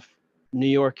second half, New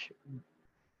York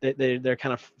they're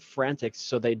kind of frantic,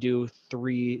 so they do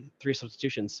three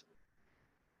substitutions.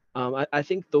 I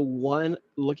think the one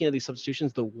looking at these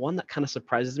substitutions, the one that kind of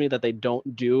surprises me that they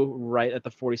don't do right at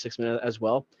the 46th minute as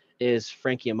well is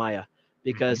Frankie Amaya, Mhm.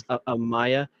 because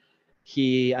Amaya,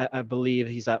 I believe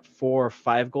he's at 4 or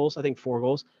 5 goals. I think 4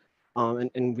 goals.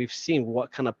 And we've seen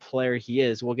what kind of player he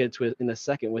is. We'll get to it in a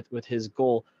second with his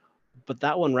goal. But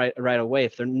that one right away,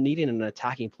 if they're needing an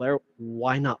attacking player,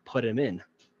 why not put him in?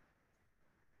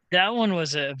 That one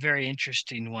was a very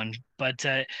interesting one, but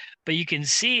you can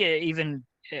see it even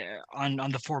on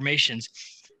the formations.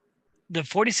 The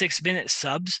 46-minute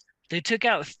subs, they took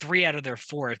out 3 out of their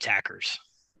 4 attackers.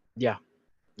 Yeah,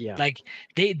 yeah, Like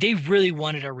they really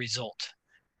wanted a result.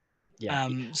 yeah.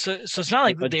 So it's not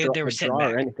like they were A sitting draw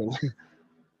or back. anything.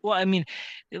 Well, I mean,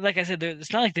 like I said,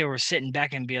 it's not like they were sitting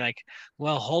back and be like,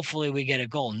 well, hopefully we get a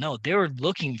goal. No, they were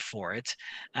looking for it.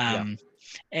 Yeah, Um,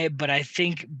 but I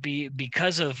think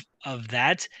because of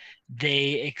that,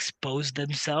 they exposed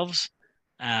themselves.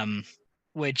 Um,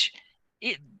 which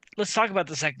it, let's talk about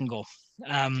the second goal.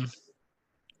 Um,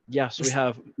 yeah. So we this,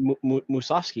 have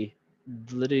Musovski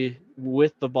literally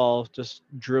with the ball, just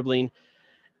dribbling,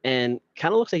 and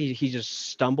kind of looks like he just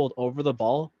stumbled over the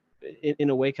ball in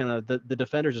a way. Kind of the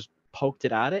defender just poked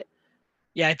it at it.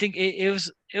 yeah, I think it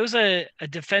was a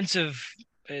defensive.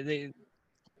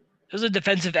 was a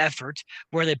defensive effort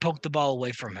where they poked the ball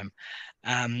away from him.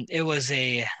 It was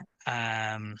a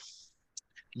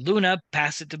Luna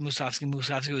passed it to Musovski.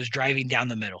 Musovski was driving down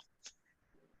the middle.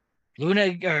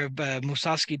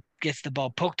 Musovski gets the ball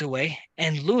poked away,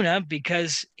 and Luna,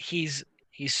 because he's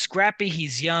scrappy,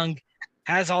 he's young,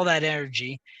 has all that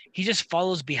energy, he just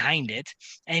follows behind it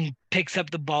and picks up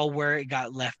the ball where it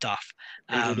got left off.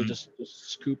 And really just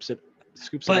scoops it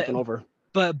up But and over.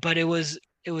 but it was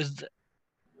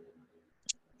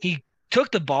he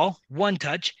took the ball one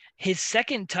touch. His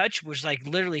second touch was like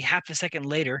literally half a second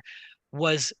later,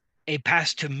 was a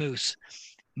pass to Moose.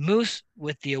 Moose,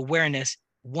 with the awareness,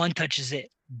 one touches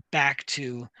it back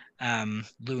to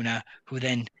Luna, who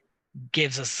then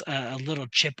gives us a little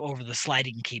chip over the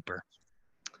sliding keeper.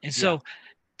 And so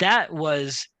that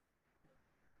was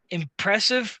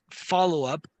impressive follow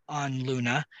up on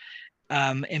Luna,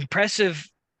 impressive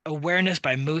awareness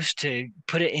by Moose to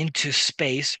put it into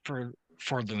space for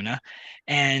Luna,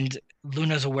 and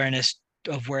Luna's awareness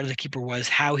of where the keeper was,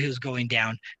 how he was going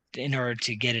down in order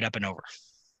to get it up and over.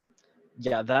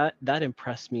 Yeah, that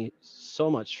impressed me so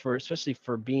much, for especially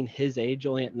for being his age,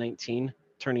 only at 19,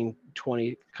 turning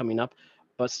 20 coming up,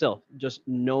 but still just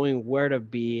knowing where to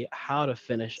be, how to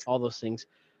finish, all those things.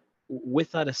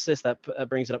 With that assist, that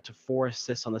brings it up to 4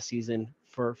 assists on the season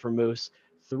for Moose,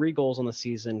 3 goals on the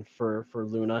season for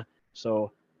Luna.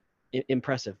 So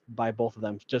impressive by both of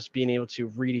them, just being able to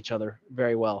read each other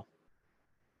very well.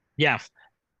 Yeah.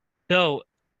 So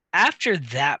after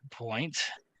that point,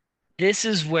 this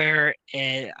is where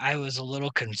I was a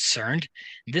little concerned.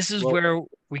 This is where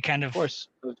we kind Of course,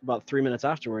 about 3 minutes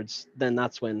afterwards, then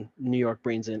that's when New York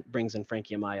brings in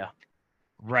Frankie Amaya.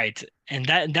 Right, and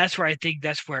that's where I think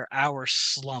that's where our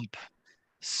slump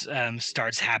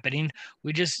starts happening.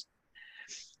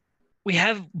 We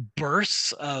have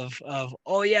bursts of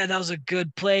oh yeah, that was a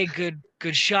good play, good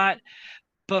shot,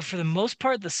 but for the most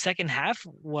part, the second half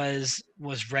was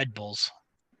Red Bulls,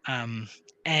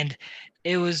 and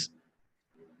it was.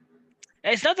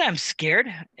 It's not that I'm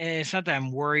scared. It's not that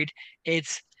I'm worried.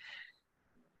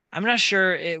 I'm not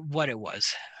sure what it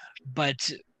was,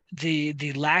 but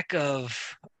the lack of,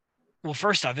 well,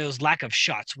 first off, it was lack of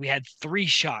shots. We had 3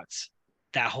 shots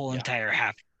that whole entire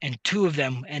half, and 2 of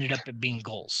them ended up being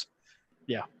goals.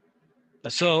 Yeah,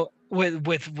 that's so true.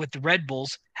 With the Red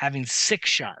Bulls having 6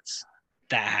 shots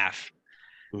that half.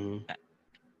 Mm-hmm.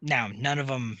 Now, none of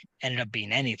them ended up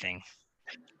being anything,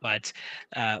 but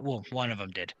well, one of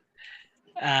them did.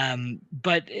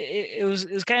 But it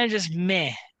was kind of just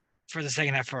meh for the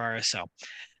second half for RSL.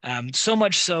 So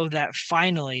much so that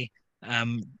finally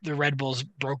the Red Bulls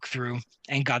broke through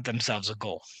and got themselves a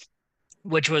goal,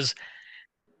 which was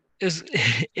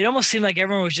it almost seemed like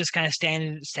everyone was just kind of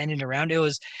standing around. It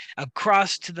was a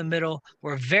cross to the middle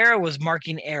where Vera was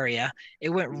marking area. It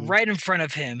went right in front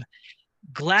of him.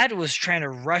 Glad was trying to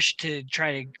rush to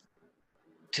try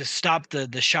to stop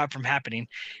the shot from happening.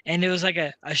 And it was like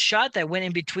a shot that went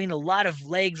in between a lot of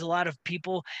legs, a lot of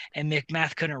people, and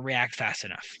McMath couldn't react fast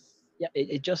enough. Yeah,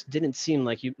 it just didn't seem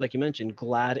like you mentioned,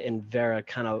 Glad and Vera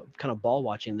kind of ball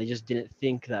watching. They just didn't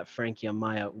think that Frankie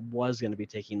Amaya was going to be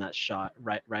taking that shot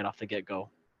right off the get-go.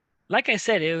 Like I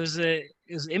said, it was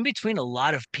in between a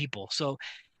lot of people. So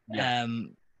yeah.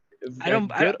 I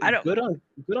don't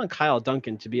good on Kyle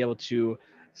Duncan to be able to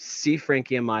see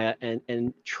Frankie Amaya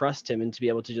and trust him, and to be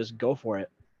able to just go for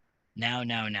it. Now.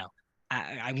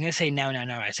 I'm gonna say now.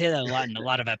 I say that a lot in a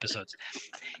lot of episodes.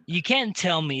 You can't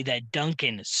tell me that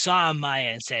Duncan saw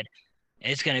Maya and said,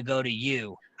 "It's gonna go to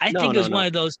you." I think it was one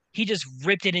of those. He just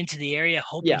ripped it into the area,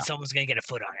 hoping someone's gonna get a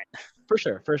foot on it. For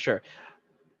sure.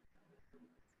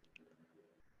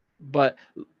 But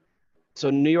so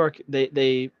New York,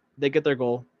 they get their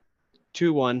goal,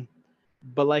 2-1.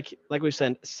 But like we've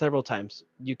said several times,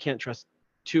 you can't trust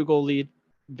 2-goal lead.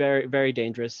 Very, very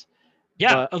dangerous.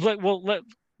 Yeah.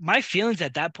 My feelings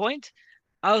at that point,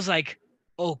 I was like,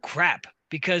 oh crap,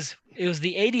 because it was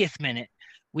the 80th minute.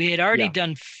 We had already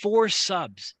done 4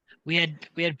 subs. We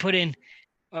had put in.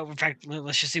 In fact,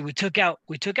 let's just see. We took out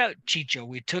Chicho.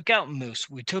 We took out Moose.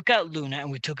 We took out Luna,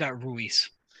 and we took out Ruiz.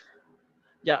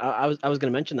 Yeah, I was going to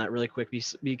mention that really quick,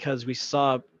 because we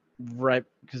saw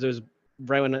because it was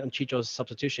right when Chicho's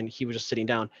substitution, he was just sitting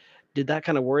down. Did that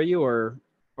kind of worry you, or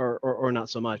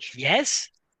not so much? Yes,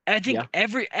 I think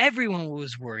everyone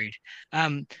was worried.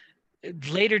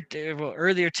 Earlier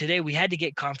today, we had to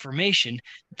get confirmation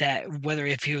that whether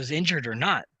if he was injured or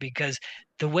not, because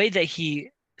the way that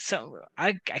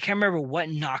I can't remember what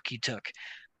knock he took,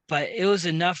 but it was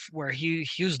enough where he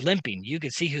was limping. You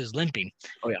could see he was limping.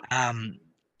 Oh yeah.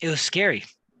 It was scary,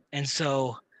 and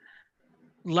so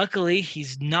luckily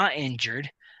he's not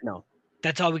injured. No.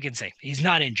 That's all we can say. He's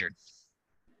not injured.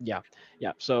 Yeah,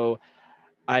 yeah. So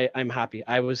I'm happy.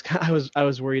 I was I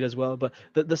was worried as well, but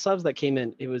the subs that came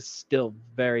in, it was still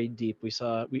very deep. We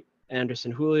saw we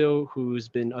Anderson Julio, who's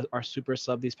been our super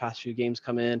sub these past few games,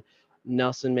 come in.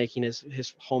 Nelson making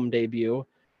his home debut,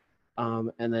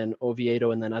 and then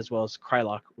Oviedo, and then as well as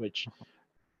Krylock, which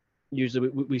usually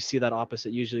we see that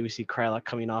opposite. Usually we see Krylock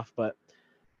coming off, but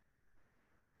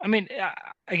I mean,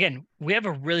 again, we have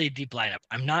a really deep lineup.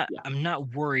 yeah, I'm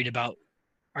not worried about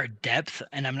our depth,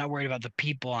 and I'm not worried about the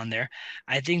people on there.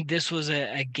 I think this was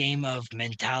a game of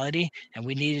mentality, and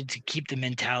we needed to keep the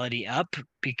mentality up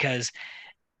because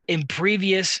in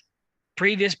previous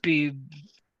be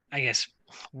I guess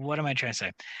what am I trying to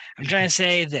say? I'm trying to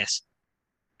say this.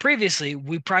 Previously,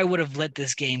 we probably would have let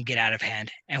this game get out of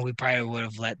hand, and we probably would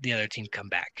have let the other team come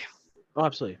back. oh,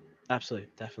 absolutely, absolutely,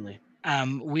 definitely.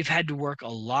 We've had to work a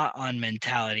lot on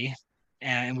mentality,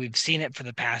 and we've seen it for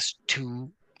the past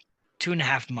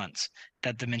 2.5 months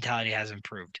that the mentality has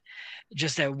improved.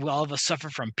 Just that we all of us suffer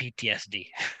from PTSD,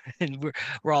 and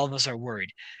we're all of us are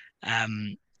worried.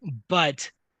 Um,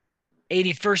 but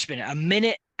 81st minute, a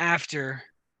minute after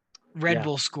Red Yeah,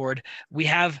 Bull scored, we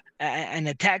have an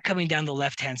attack coming down the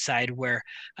left hand side where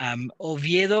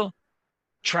Oviedo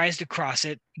tries to cross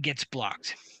it, gets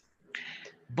blocked.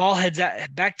 Ball heads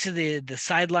out, back to the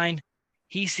sideline.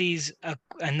 He sees a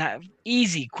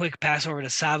easy quick pass over to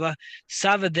Sava.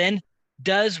 Sava then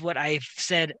does what I've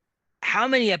said how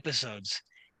many episodes?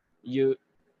 you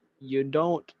you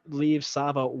don't leave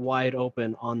Sava wide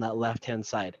open on that left hand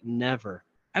side. Never.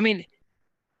 I mean,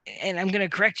 and I'm going to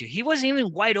correct you. He wasn't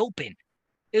even wide open.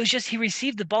 It was just he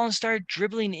received the ball and started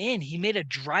dribbling in. He made a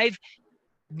drive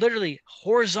literally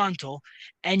horizontal,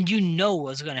 and you know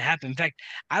what's going to happen. In fact,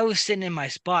 I was sitting in my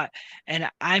spot and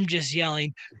I'm just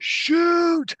yelling,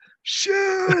 shoot,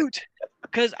 shoot,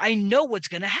 because I know what's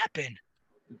going to happen.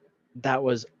 That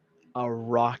was a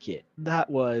rocket. That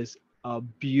was a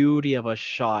beauty of a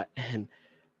shot, and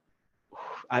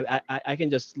I can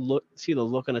just see the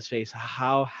look on his face,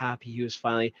 how happy he was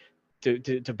finally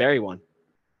to bury one.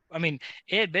 I mean,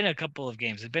 it had been a couple of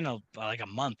games. It's been like a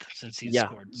month since he Yeah,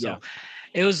 scored. So yeah.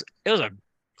 it was a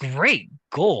great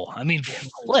goal. I mean, It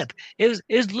was. flip. It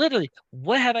was literally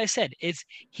what have I said? It's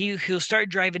he'll start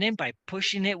driving in by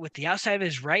pushing it with the outside of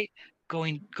his right,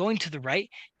 going to the right,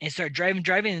 and start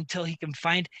driving until he can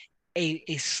find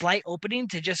a slight opening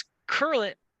to just curl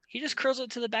it. He just curls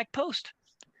it to the back post.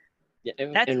 Yeah,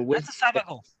 That's a Sava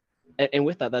goal. and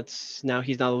with that, that's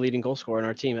he's now the leading goal scorer in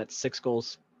our team at 6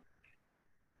 goals.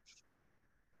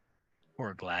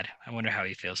 We're glad. I wonder how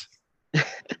he feels.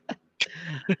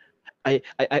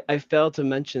 I failed to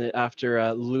mention it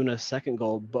after Luna's second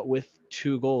goal, but with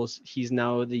 2 goals, he's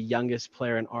now the youngest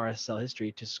player in RSL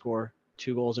history to score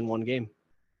 2 goals in one game.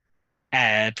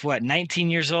 At what, 19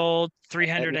 years old, And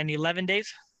 311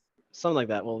 days? something like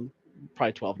that. Well,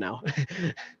 probably 12 now.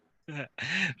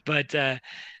 But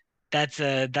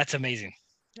that's amazing.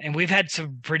 And we've had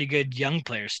some pretty good young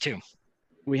players too.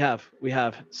 We have.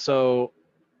 So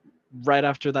right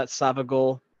after that Sava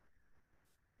goal,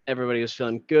 everybody was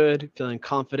feeling good, feeling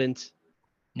confident.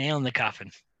 Nail in the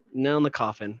coffin. Nail in the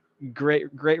coffin.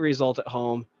 Great result at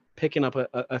home, picking up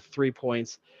a 3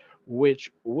 points,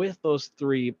 which with those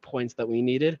 3 points that we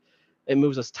needed, it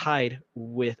moves us tied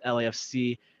with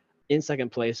LAFC in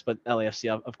second place. But LAFC,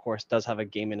 of course, does have a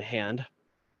game in hand.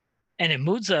 And it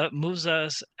moves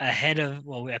us ahead of,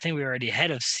 well, I think we were already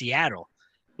ahead of Seattle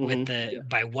with the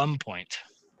by 1 point.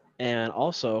 And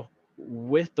also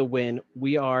with the win,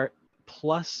 we are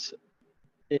plus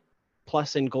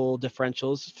plus in goal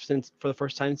differentials since for the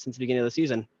first time since the beginning of the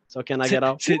season. So can I get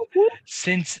a Since,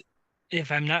 since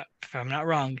if I'm not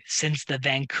wrong, since the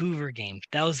Vancouver game,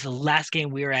 that was the last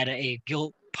game we were at a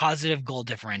positive goal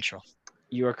differential.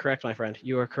 You are correct, my friend.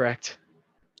 You are correct.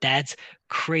 That's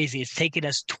crazy. It's taken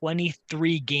us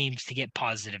 23 games to get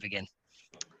positive again.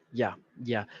 Yeah,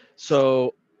 yeah.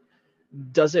 So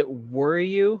does it worry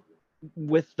you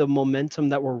with the momentum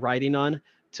that we're riding on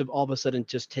to all of a sudden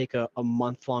just take a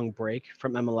month-long break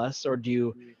from MLS, or do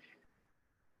you?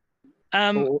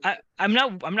 Or, I'm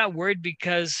not worried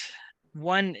because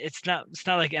one, it's not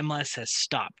like MLS has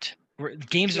stopped.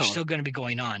 Games are no. still going to be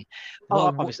going on. Oh,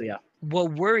 What obviously, yeah.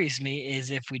 what worries me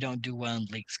is if we don't do well in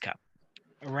Leagues Cup.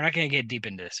 We're not going to get deep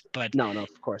into this, but No, no,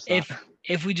 of course not.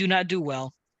 if we do not do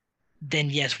well, then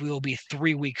yes, we will be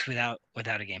 3 weeks without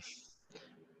a game.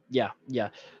 Yeah, yeah.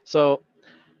 So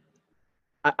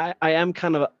I am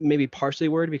kind of maybe partially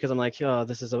worried because I'm like, oh,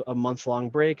 this is a month-long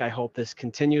break. I hope this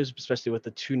continues, especially with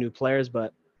the 2 new players.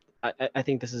 But I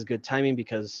think this is good timing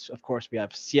because, of course, we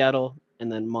have Seattle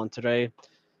and then Monterrey.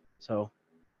 So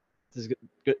This is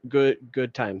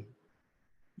good time.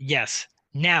 Yes.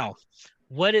 Now,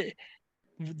 what it,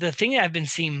 the thing that I've been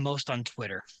seeing most on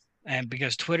Twitter, and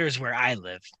because Twitter is where I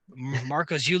live,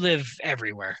 Marcos, you live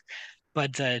everywhere,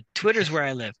 but Twitter is where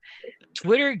I live.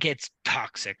 Twitter gets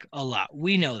toxic a lot.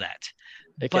 We know that,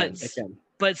 It but can. It can.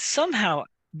 but somehow,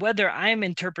 whether I'm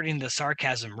interpreting the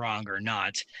sarcasm wrong or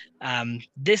not,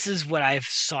 this is what I've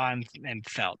saw and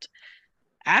felt.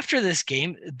 After this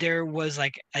game, there was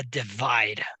like a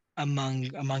divide among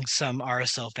some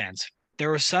RSL fans.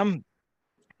 There was some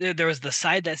there was the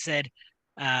side that said,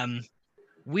 um,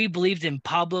 we believed in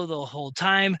Pablo the whole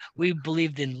time. We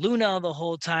believed in Luna the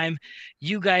whole time.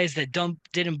 You guys that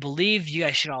didn't believe, you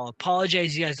guys should all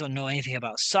apologize. You guys don't know anything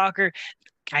about soccer.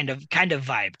 Kind of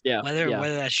vibe. Yeah. Whether Yeah.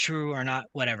 whether that's true or not,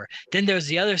 whatever. Then there's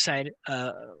the other side,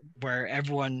 where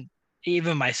everyone,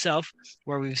 even myself,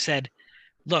 where we've said,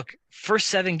 look, first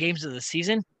 7 games of the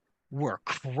season were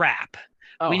crap.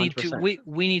 Oh, We need to 100%.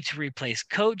 we need to replace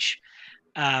coach.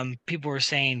 People were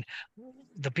saying,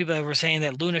 the people that were saying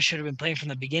that Luna should have been playing from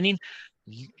the beginning,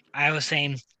 I was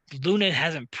saying Luna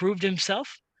hasn't proved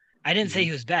himself. I didn't say Hmm.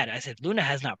 he was bad. I said Luna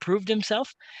has not proved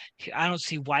himself. I don't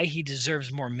see why he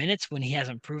deserves more minutes when he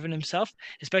hasn't proven himself,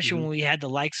 especially Hmm. when we had the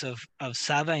likes of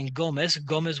Sava and Gomez.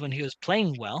 Gomez when he was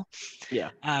playing well. Yeah.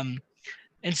 Um,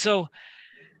 and so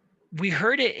we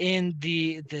heard it in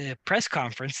the press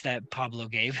conference that Pablo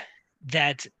gave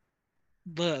that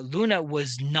Luna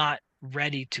was not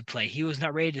ready to play. He was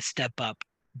not ready to step up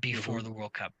before Hmm. the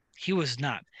World Cup. He was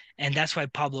not. And that's why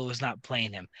Pablo was not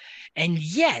playing him. And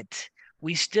yet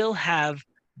we still have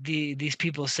these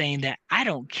people saying that I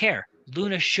don't care.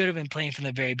 Luna should have been playing from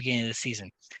the very beginning of the season.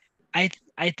 I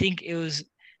think it was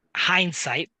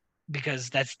hindsight, because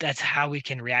that's how we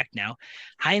can react now.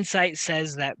 Hindsight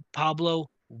says that Pablo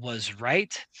was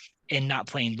right in not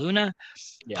playing Luna.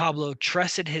 Yeah. Pablo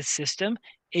trusted his system.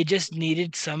 It just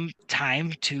needed some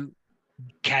time to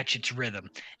catch its rhythm.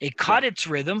 It Yeah. caught its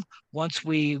rhythm once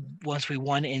we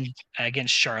won in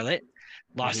against Charlotte,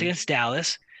 lost Hmm. against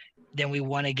Dallas, then we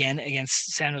won again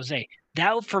against San Jose.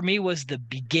 That for me was the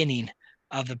beginning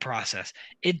of the process.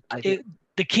 It I think. it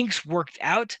the kinks worked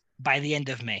out by the end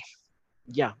of May.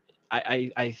 Yeah.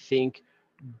 I think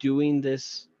doing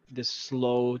this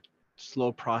slow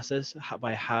process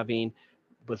by having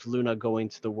with Luna going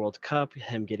to the World Cup,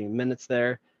 him getting minutes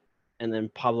there, and then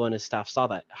Pablo and his staff saw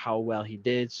that how well he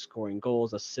did, scoring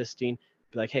goals, assisting.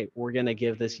 Be like, hey, we're gonna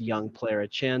give this young player a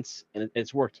chance, and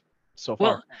it's worked so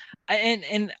Well, far.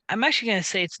 and I'm actually going to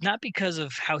say it's not because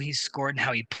of how he scored and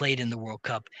how he played in the World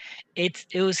Cup. It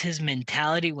was his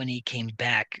mentality when he came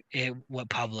back. What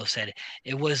Pablo said.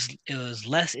 It was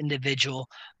less individual,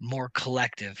 more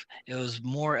collective. It was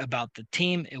more about the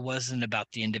team. It wasn't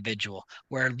about the individual.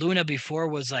 Where Luna before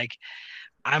was like,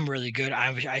 I'm really good.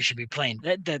 I should be playing.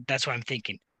 That's what I'm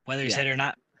thinking. Whether he Yeah, said it or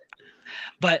not,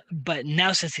 but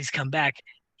now since he's come back,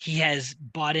 he has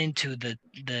bought into the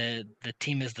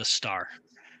team as the star,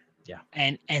 yeah,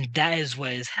 and that is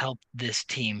what has helped this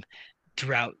team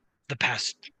throughout the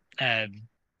past uh,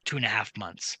 2.5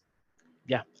 months.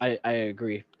 yeah. I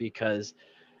agree because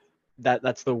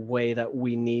that's the way that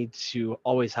we need to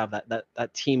always have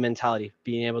that team mentality,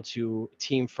 being able to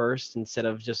team first instead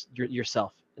of just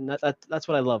yourself. And that's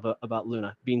what I love about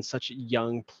Luna being such a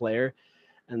young player,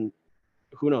 and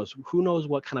who knows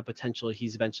what kind of potential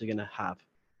he's eventually going to have.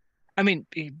 I mean,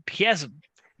 he has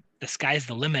the sky's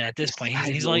the limit at The this point. He's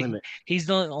sky's he's the only limit. he's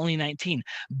only 19.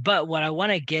 But what I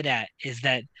want to get at is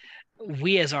that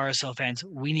we as RSL fans,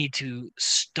 we need to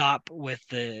stop with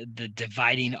the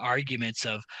dividing arguments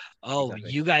of, oh,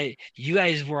 Exactly. you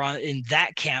guys were in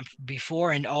that camp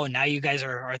before, and oh, now you guys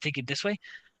are thinking this way.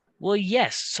 Well,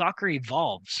 yes, soccer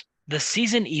evolves. The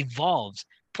season evolves.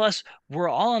 Plus, we're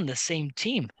all on the same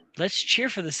team. Let's cheer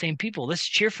for the same people. Let's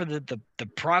cheer for the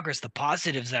progress, the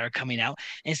positives that are coming out,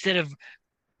 instead of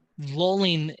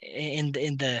lulling in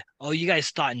the oh, you guys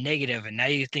thought negative and now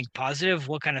you think positive.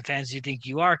 What kind of fans do you think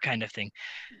you are, kind of thing.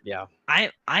 Yeah.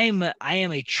 I am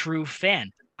a true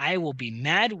fan. I will be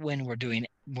mad when we're doing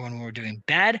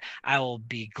bad. I will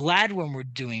be glad when we're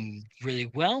doing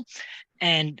really well,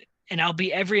 and I'll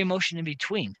be every emotion in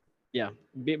between. Yeah,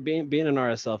 being an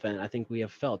RSL fan, I think we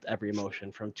have felt every emotion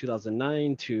from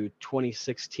 2009 to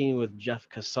 2016 with Jeff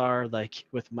Cassar, like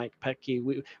with Mike Petke.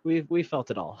 We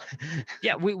felt it all.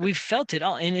 Yeah, we felt it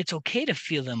all, and it's okay to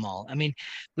feel them all. I mean,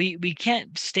 we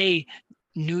can't stay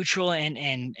neutral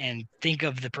and think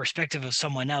of the perspective of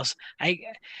someone else.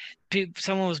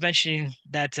 Someone was mentioning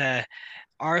that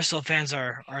RSL fans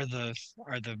are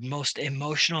the most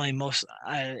emotionally most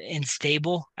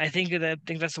unstable. I think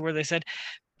that's the word they said.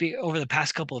 over the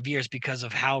past couple of years because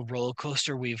of how roller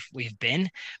coaster we've been,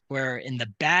 where in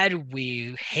the bad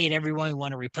we hate everyone, we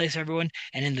want to replace everyone,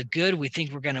 and in the good we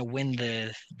think we're going to win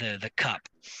the cup.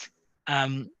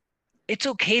 It's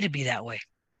okay to be that way.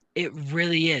 It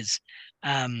really is.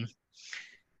 I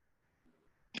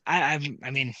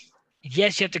mean,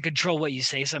 yes, you have to control what you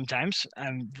say sometimes.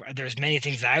 There's many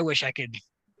things that I wish I could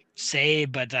say,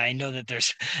 but I know that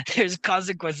there's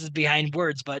consequences behind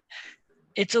words. But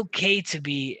it's okay to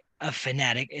be a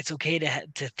fanatic. It's okay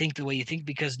to think the way you think,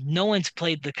 because no one's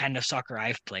played the kind of soccer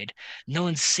I've played. No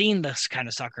one's seen this kind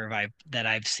of soccer that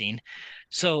I've seen,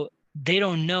 so they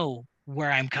don't know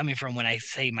where I'm coming from when I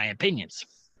say my opinions.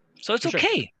 So it's For sure.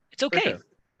 okay. It's For okay.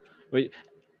 sure.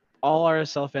 All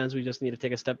RSL fans, we just need to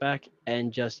take a step back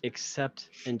and just accept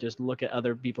and just look at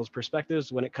other people's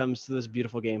perspectives when it comes to this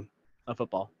beautiful game of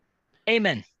football.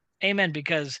 Amen. Amen.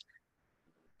 Because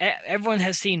everyone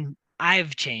has seen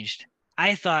I've changed.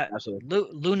 I thought Absolutely.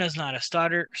 Luna's not a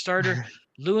starter.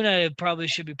 Luna probably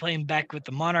should be playing back with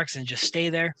the Monarchs and just stay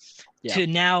there. Yeah. To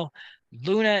now,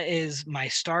 Luna is my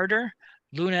starter.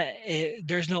 Luna,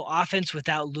 there's no offense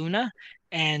without Luna,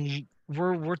 and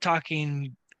we're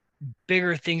talking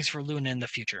bigger things for Luna in the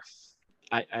future.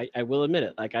 I will admit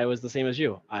it. Like, I was the same as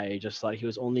you. I just thought he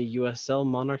was only USL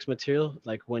Monarchs material.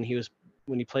 Like, when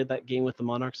he played that game with the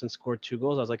Monarchs and scored 2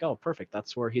 goals, I was like, oh, perfect.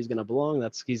 That's where he's gonna belong.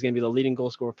 He's gonna be the leading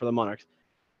goal scorer for the Monarchs.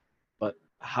 But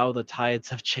how the tides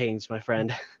have changed, my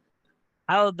friend.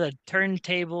 How the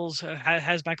turntables? How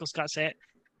has Michael Scott say it?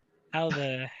 How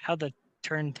the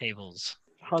turntables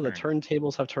How the turn.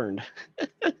 turntables have turned.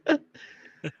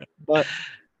 But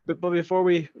before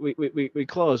we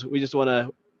close, we just want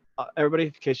to everybody,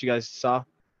 in case you guys saw,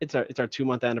 it's our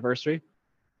 2-month anniversary.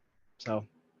 So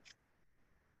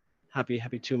happy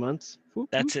 2 months.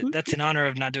 That's it. That's in honor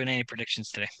of not doing any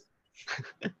predictions today.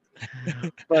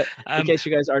 But in case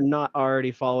you guys are not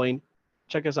already following,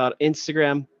 check us out: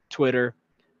 Instagram, Twitter,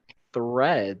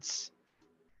 Threads,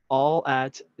 all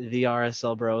at the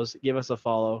RSL Bros. Give us a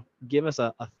follow. Give us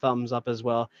a thumbs up as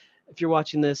well. If you're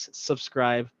watching this,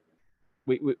 subscribe.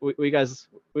 We guys,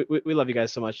 we love you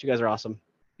guys so much. You guys are awesome.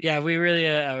 Yeah, we really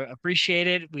appreciate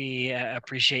it. We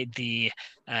appreciate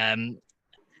um,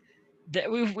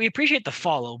 we appreciate the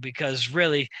follow, because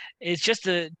really it's just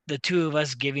the two of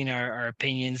us giving our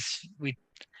opinions.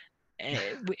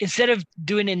 Instead of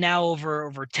doing it now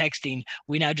over texting,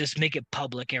 we now just make it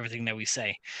public, everything that we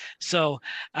say. So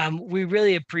we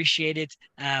really appreciate it.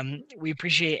 We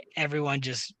appreciate everyone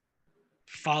just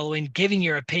following, giving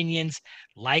your opinions,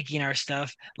 liking our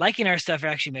stuff. Liking our stuff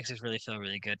actually makes us really feel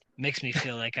really good. Makes me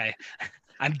feel like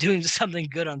I'm doing something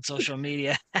good on social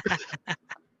media.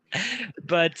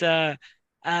 But thank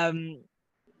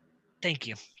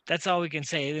you. That's all we can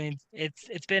say. I mean,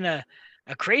 it's been a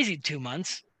crazy 2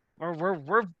 months.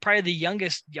 We're probably the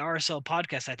youngest RSL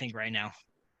podcast, I think, right now.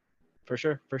 For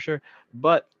sure, for sure.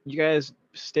 But you guys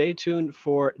stay tuned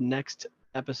for next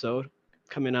episode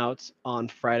coming out on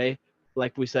Friday.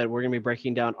 Like we said, we're gonna be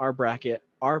breaking down our bracket,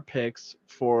 our picks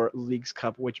for Leagues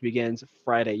Cup, which begins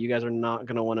Friday. You guys are not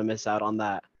gonna want to miss out on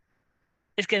that.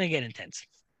 It's gonna get intense.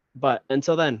 But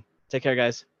until then, take care,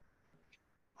 guys.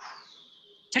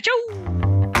 Ciao, ciao.